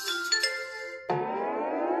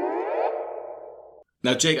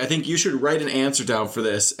 Now, Jake, I think you should write an answer down for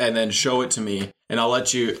this and then show it to me, and I'll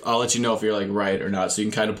let you know if you're like right or not, so you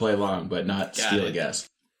can kind of play along, but not steal a guess.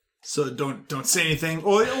 So don't say anything.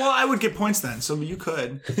 Well, I would get points then, so you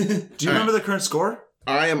could. Do you remember the current score?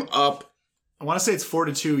 I am up. I want to say it's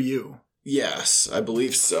 4-2 you. Yes, I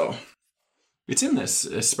believe so. It's in this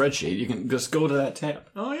spreadsheet. You can just go to that tab.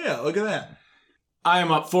 Oh yeah, look at that. I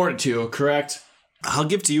am up 4-2, correct? I'll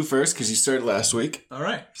give to you first because you started last week. All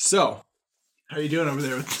right. So. How are you doing over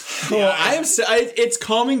there? It's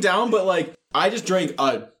calming down, but like I just drank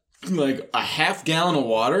a half gallon of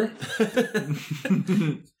water.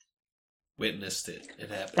 Witnessed it. It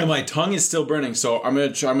happened. And my tongue is still burning, so I'm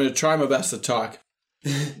gonna try my best to talk.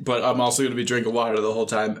 But I'm also gonna be drinking water the whole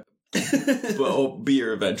time. But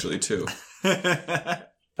beer eventually too.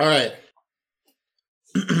 All right.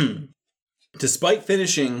 Despite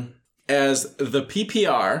finishing as the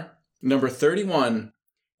PPR number 31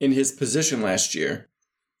 in his position last year,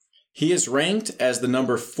 he is ranked as the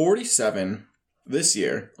number 47 this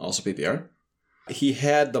year, also PPR. He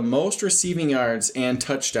had the most receiving yards and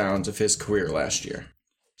touchdowns of his career last year.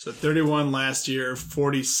 So 31 last year,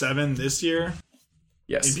 47 this year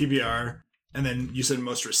Yes. in PPR. And then you said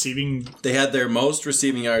most receiving. They had their most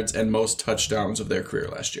receiving yards and most touchdowns of their career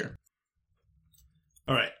last year.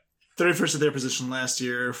 All right. 31st at their position last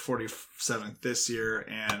year, 47th this year,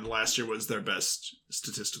 and last year was their best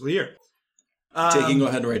statistical year. Jake, you can go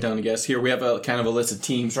ahead and write down a guess. Here, we have a kind of a list of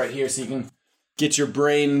teams right here so you can get your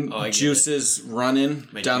brain juices running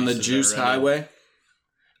down the juice highway.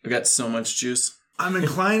 We got so much juice. I'm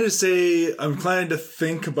inclined to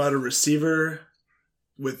think about a receiver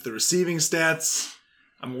with the receiving stats.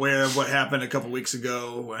 I'm aware of what happened a couple weeks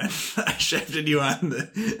ago when I shafted you on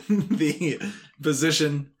the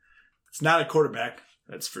position. It's not a quarterback,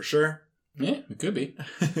 that's for sure. Yeah, it could be.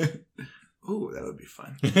 Ooh, that would be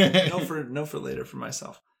fun. No for later for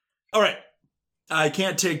myself. All right. I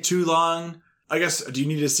can't take too long. I guess, do you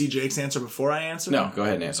need to see Jake's answer before I answer? No, go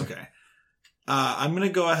ahead and answer. Okay. I'm going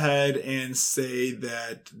to go ahead and say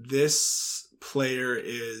that this player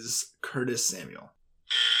is Curtis Samuel.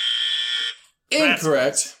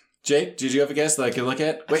 Incorrect. Jake, did you have a guess that I could look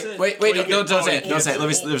at? Wait, don't say it. Don't say it. Let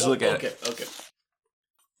me just look at it. Okay.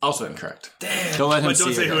 Also incorrect. Damn. Don't let him But don't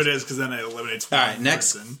see say your who it guess. is because then it eliminates All one right,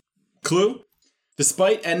 next. person. Clue.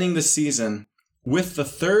 Despite ending the season with the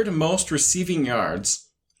third most receiving yards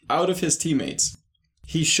out of his teammates,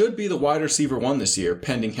 he should be the wide receiver 1 this year,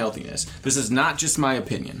 pending healthiness. This is not just my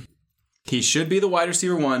opinion. He should be the wide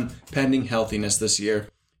receiver 1, pending healthiness this year.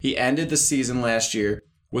 He ended the season last year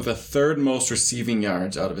with the third most receiving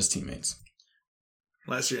yards out of his teammates.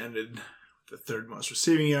 Last year ended with the third most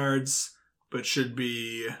receiving yards, but should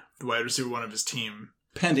be the wide receiver 1 of his team.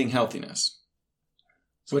 Pending healthiness.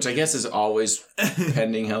 Which I guess is always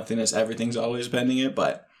pending healthiness. Everything's always pending it,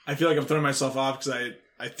 but... I feel like I'm throwing myself off because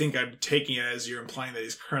I think I'm taking it as you're implying that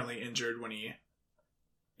he's currently injured when he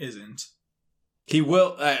isn't. He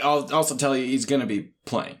will... I'll also tell you he's going to be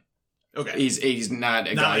playing. Okay. He's not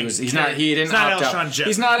a Not guy. like He didn't opt out. Alshon Jeffrey.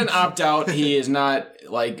 He's not an opt out. He is not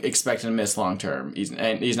like expecting to miss long term. He's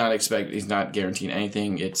not guaranteeing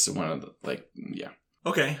anything. It's one of the yeah.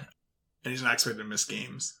 Okay. And he's not expected to miss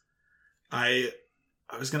games.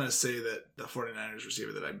 I was going to say that the 49ers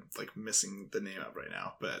receiver that I'm missing the name of right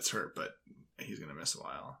now, but it's hurt, but he's going to miss a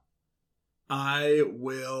while. I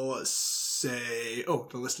will say,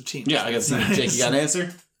 the list of teams. Yeah, I got Nice. Jake, you got an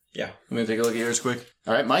answer? Yeah. I'm going to take a look at yours quick.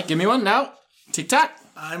 All right, Mike, give me one now. Tick-tock.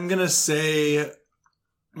 I'm going to say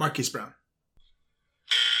Marquise Brown.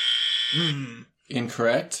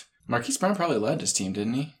 Incorrect. Marquise Brown probably led his team,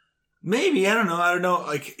 didn't he? Maybe. I don't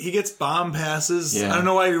know. He gets bomb passes. Yeah. I don't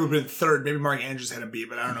know why he would have been third. Maybe Mark Andrews had him beat,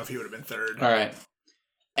 but I don't know if he would have been third. All right.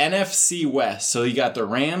 NFC West. So you got the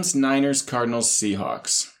Rams, Niners, Cardinals,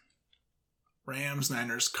 Seahawks. Rams,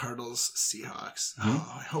 Niners, Cardinals, Seahawks. Mm-hmm.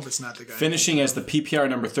 Oh, I hope it's not the guy. Finishing as the PPR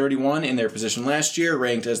number 31 in their position last year,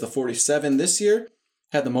 ranked as the 47 this year,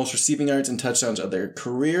 had the most receiving yards and touchdowns of their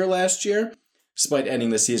career last year, despite ending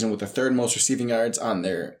the season with the third most receiving yards on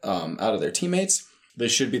their out of their teammates. They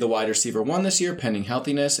should be the wide receiver 1 this year, pending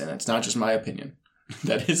healthiness, and it's not just my opinion.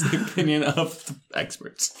 That is the opinion of the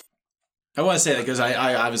experts. I want to say that because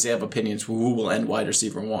I obviously have opinions for who will end wide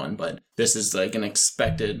receiver 1, but this is like an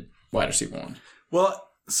expected wide receiver 1. Well,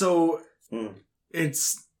 so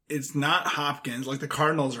it's not Hopkins. Like the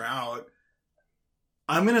Cardinals are out.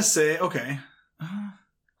 I'm gonna say okay. I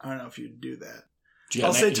don't know if you'd do that.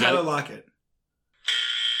 I'll say Tyler Lockett.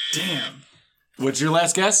 Damn. What's your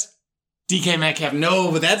last guess? DK Metcalf. No,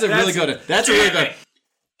 but that's a really good one. That's a really good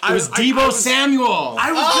one. It was Deebo Samuel.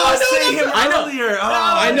 I was going to say him earlier.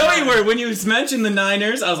 I know you were. When you mentioned the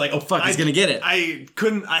Niners, I was like, oh, fuck, he's going to get it. I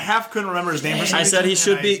half couldn't remember his name. For some I said he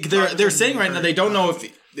reason, should be. and They're saying right now they don't know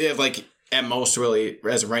if like, at most, really,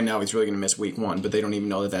 as of right now, he's really going to miss week 1, but they don't even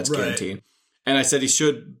know that that's guaranteed. And I said he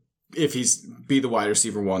should, if he's be the wide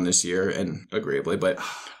receiver 1 this year, and agreeably. But,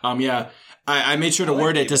 yeah. I made sure to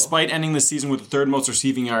word it, despite ending the season with the third most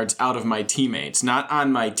receiving yards out of my teammates, not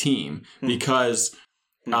on my team, because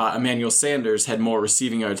Emmanuel Sanders had more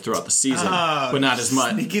receiving yards throughout the season, but not as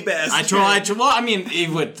much. Sneaky bastard. I tried. Well, I mean, he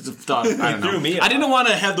would have thought. I don't know. Threw me I didn't want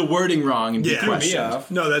to have the wording wrong and be Yeah. questioned. Me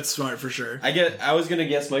off. No, that's smart for sure. I was gonna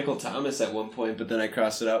guess Michael Thomas at one point, but then I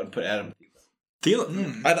crossed it out and put Adam.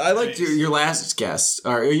 Thielen. I liked your last guess,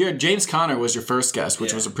 or your James Conner was your first guess,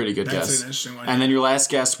 which was a pretty good That's an guess. interesting one. And then your last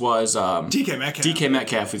guess was DK Metcalf. DK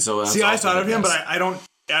Metcalf. So that's See, I also thought a of good him, guess. but I don't.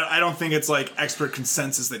 I don't think it's like expert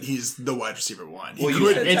consensus that he's the wide receiver one. Well,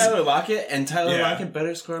 you said Tyler Lockett, and Tyler Lockett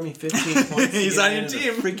better score me 15 points. He's on your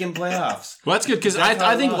team. Freaking playoffs. Well, that's good because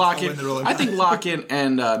I think Lockett. win the rolling I think Lockett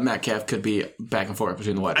and Metcalf could be back and forth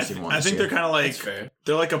between the wide receiver one. I think they're kind of like fair.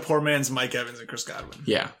 they're like a poor man's Mike Evans and Chris Godwin.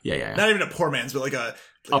 Yeah. Not even a poor man's, but like a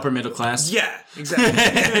Upper middle class. yeah,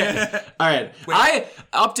 exactly. All right. I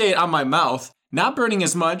update on my mouth. Not burning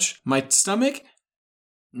as much. My stomach,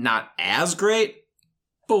 not as great.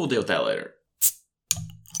 But we'll deal with that later.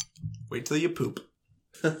 Wait till you poop.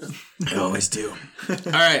 I always do. All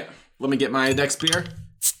right. Let me get my next beer.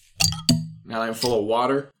 Now that I'm full of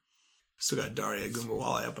water. Still got Daria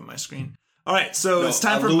Gumbawale up on my screen. All right, so it's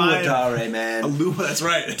time for Dare, man. Alua, that's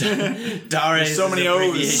right. Dare. So many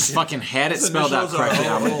O's. Fucking had it spelled out initials are correctly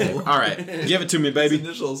on my O. thing. All right. Give it to me, baby.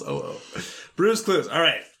 Initials OO. Bruce Clues. All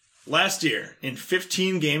right. Last year, in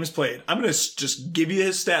 15 games played, I'm going to just give you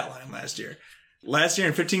his stat line last year. Last year,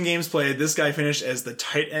 in 15 games played, this guy finished as the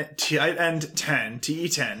tight end 10,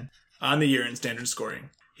 TE10, on the year in standard scoring.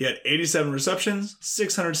 He had 87 receptions,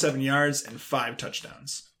 607 yards, and 5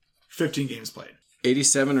 touchdowns. 15 games played.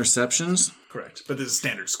 87 receptions. Correct. But this is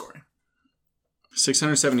standard scoring.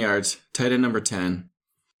 607 yards. Tight end number 10.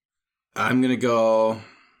 I'm going to go...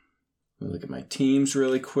 Let me look at my teams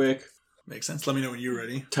really quick. Makes sense. Let me know when you're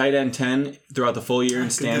ready. Tight end 10 throughout the full year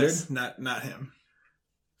in standard. Goodness. Not him.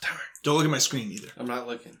 Don't look at my screen either. I'm not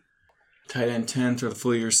looking. Tight end 10 throughout the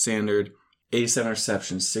full year standard. 87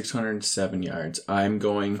 receptions, 607 yards. I'm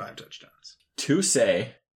going 5 touchdowns. to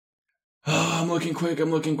say... Oh, I'm looking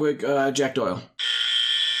quick. Jack Doyle.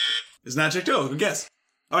 It's not Jack Doyle. Good guess.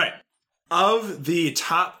 All right. Of the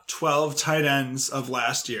top 12 tight ends of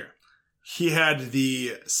last year, he had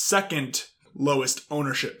the second lowest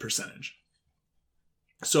ownership percentage.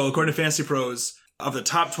 So according to Fantasy Pros, of the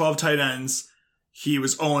top 12 tight ends, he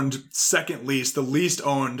was owned second least. The least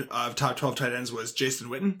owned of top 12 tight ends was Jason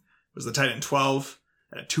Witten. Was the tight end 12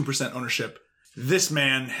 at 2% ownership. This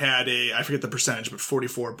man had I forget the percentage, but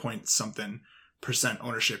 44 point something %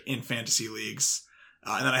 ownership in fantasy leagues.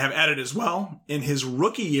 And then I have added as well, in his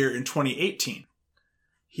rookie year in 2018,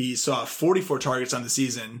 he saw 44 targets on the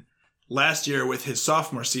season. Last year with his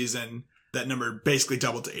sophomore season, that number basically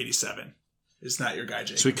doubled to 87. It's not your guy,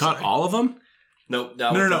 Jake. So he caught all of them? Nope,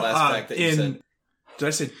 that was the last fact that you said. Did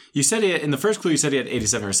I say You said in the first clue, you said he had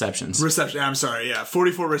 87 receptions. reception? I'm sorry. Yeah,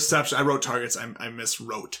 44 reception. I wrote targets. I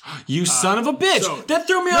miswrote. You son of a bitch! so- That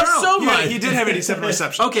threw me off so He much! he did have 87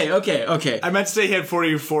 receptions. Okay. I meant to say he had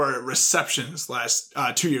 44 receptions last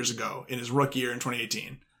 2 years ago in his rookie year in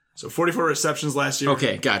 2018. So 44 receptions last year.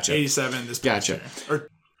 Okay, gotcha. 87 this past Gotcha. year. Or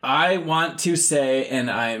I want to say, and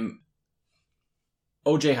I'm...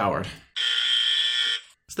 O.J. Howard.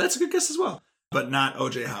 so that's a good guess as well, but not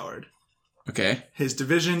O.J. Howard. Okay. His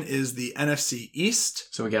division is the NFC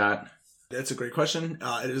East. So we got... That's a great question.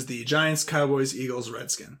 It is the Giants, Cowboys, Eagles,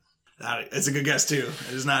 Redskins. It's a good guess too.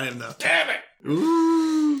 It is not him though. Damn it!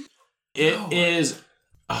 Ooh. It is...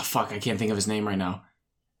 Oh, fuck. I can't think of his name right now.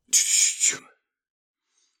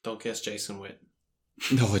 Don't guess Jason Witt.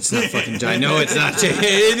 No, it's not fucking Giant. No, it's not.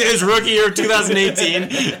 It is rookie year of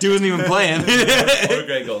 2018. Dude wasn't even playing. Or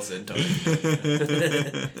Greg Olsen.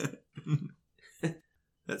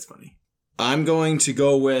 That's funny. I'm going to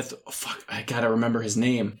go with... Oh, fuck. I gotta remember his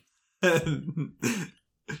name.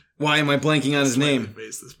 Why am I blanking on his name?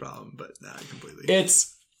 Face this problem, but not completely.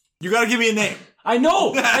 It's... You gotta give me a name. I know!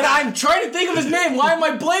 And I'm trying to think of his name. Why am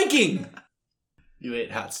I blanking? You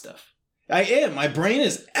ate hot stuff. I am. My brain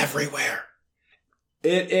is everywhere.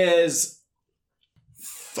 It is...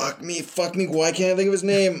 Fuck me. Why can't I think of his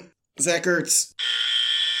name? Zach Ertz.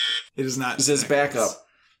 It is not. Is his backup.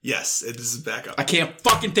 Yes, it is his backup. I can't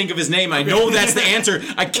fucking think of his name. I know that's the answer.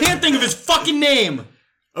 I can't think of his fucking name.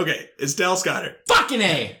 Okay, it's Dallas Goedert. Fucking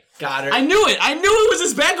A. Got her. I knew it. I knew it was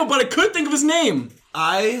his backup, but I couldn't think of his name.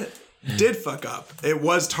 I did fuck up. It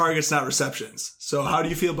was targets, not receptions. So how do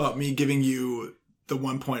you feel about me giving you the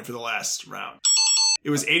 1 point for the last round? It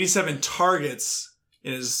was 87 targets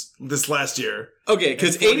in this last year. Okay,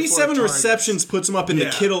 because 44 87 targets. receptions puts him up in Yeah.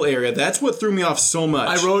 the Kittle area. That's what threw me off so much.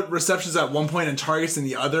 I wrote receptions at one point and targets in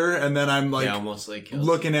the other, and then I'm like almost like kills.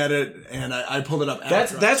 looking at it, and I pulled it up.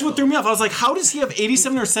 That's what threw me off. I was like, how does he have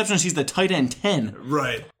 87 receptions? He's the tight end 10.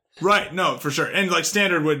 Right. No, for sure. And like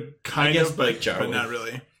standard would kind guess of, Blake but Jarwin. not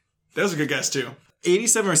really. That was a good guess too.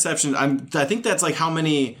 87 receptions. I think that's like how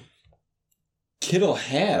many Kittle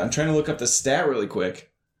had. I'm trying to look up the stat really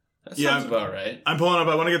quick. That Yeah, sounds about right. I'm pulling up.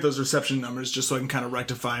 I want to get those reception numbers just so I can kind of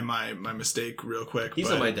rectify my mistake real quick.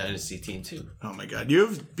 He's on my dynasty team too. Oh my god, you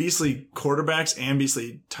have beastly quarterbacks and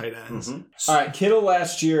beastly tight ends. All right, Kittle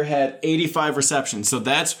last year had 85 receptions, so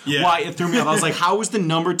that's Yeah. why it threw me off. I was like, how does the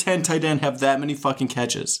number 10 tight end have that many fucking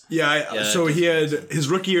catches? Yeah, so he had his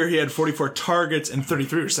rookie year. He had 44 targets and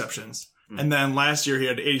 33 receptions, and then last year he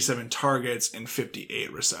had 87 targets and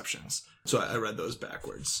 58 receptions. So I read those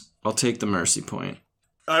backwards. I'll take the mercy point.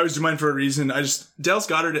 I was mine for a reason. Dallas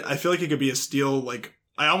Goedert, I feel like he could be a steal. Like,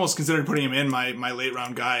 I almost considered putting him in my late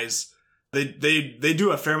round guys. They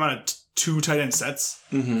do a fair amount of two tight end sets.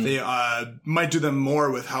 Mm-hmm. They might do them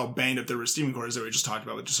more with how banged up their receiving core is that we just talked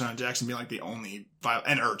about, with Deshaun Jackson being like the only viable,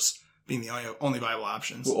 and Ertz being the only viable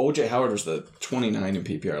options. Well, OJ Howard was the 29 in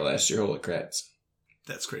PPR last year. Holy crats.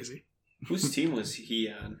 That's crazy. Whose team was he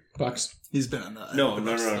on? Bucks. He's been on the No.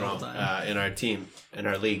 the whole time. In our team, in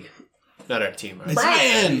our league, not our team. Is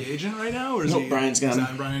Brian! he a free agent right now, or is Nope, he? Brian's gone. Is that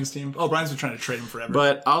on Brian's team? Oh, Brian's been trying to trade him forever.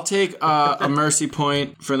 But I'll take a mercy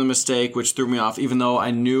point for the mistake, which threw me off, even though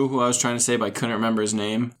I knew who I was trying to say, but I couldn't remember his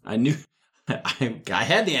name. I knew I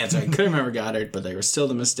had the answer. I couldn't remember Goddard, but they were still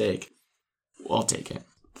the mistake. Well, I'll take it.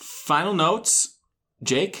 Final notes.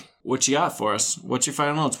 Jake, what you got for us? What's your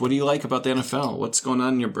final notes? What do you like about the NFL? What's going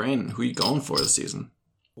on in your brain? Who are you going for this season?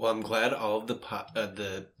 Well, I'm glad all of the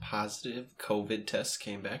positive COVID tests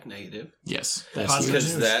came back negative. Yes, that's Positive.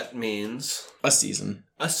 Because that means a season.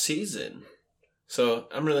 a season. So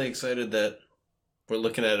I'm really excited that we're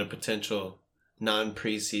looking at a potential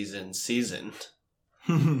non-preseason season,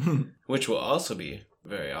 which will also be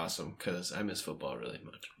very awesome because I miss football really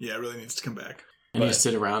much. yeah, it really needs to come back. And you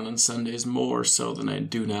sit around on Sundays more so than I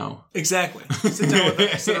do now. Exactly.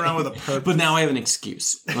 Sit around with a purpose. But now I have an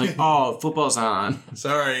excuse. Like, oh, football's on.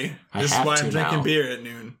 Sorry, I this is have why to I'm drinking now. beer at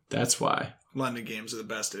noon. That's why. London games are the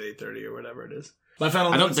best at 8:30 or whatever it is. My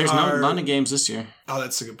final I don't. notes There's are... no London games this year. Oh,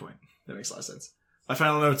 that's a good point. That makes a lot of sense. My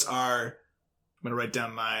final notes are... I'm going to write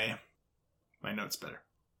down my notes better.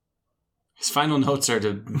 His final notes are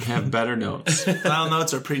to have better notes. Final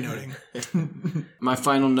notes are pre-noting. My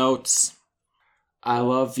final notes. I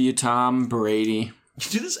love you, Tom Brady. You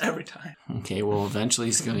do this every time. Okay, well, eventually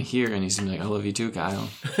he's going to hear and he's going to be like, I love you too, Kyle.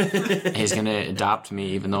 And he's going to adopt me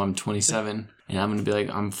even though I'm 27. And I'm going to be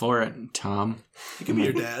like, I'm for it, Tom. He could be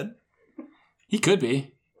your dad. He could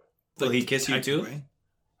be. Will he kiss you too?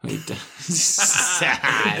 Technically.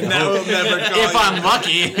 That will never call if you. I'm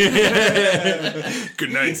lucky.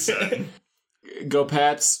 Good night, son. Go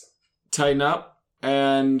Pats, tighten up.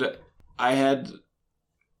 And I had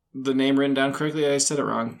the name written down correctly. I said it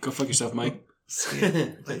wrong. Go fuck yourself, Mike. See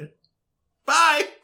you later. Bye!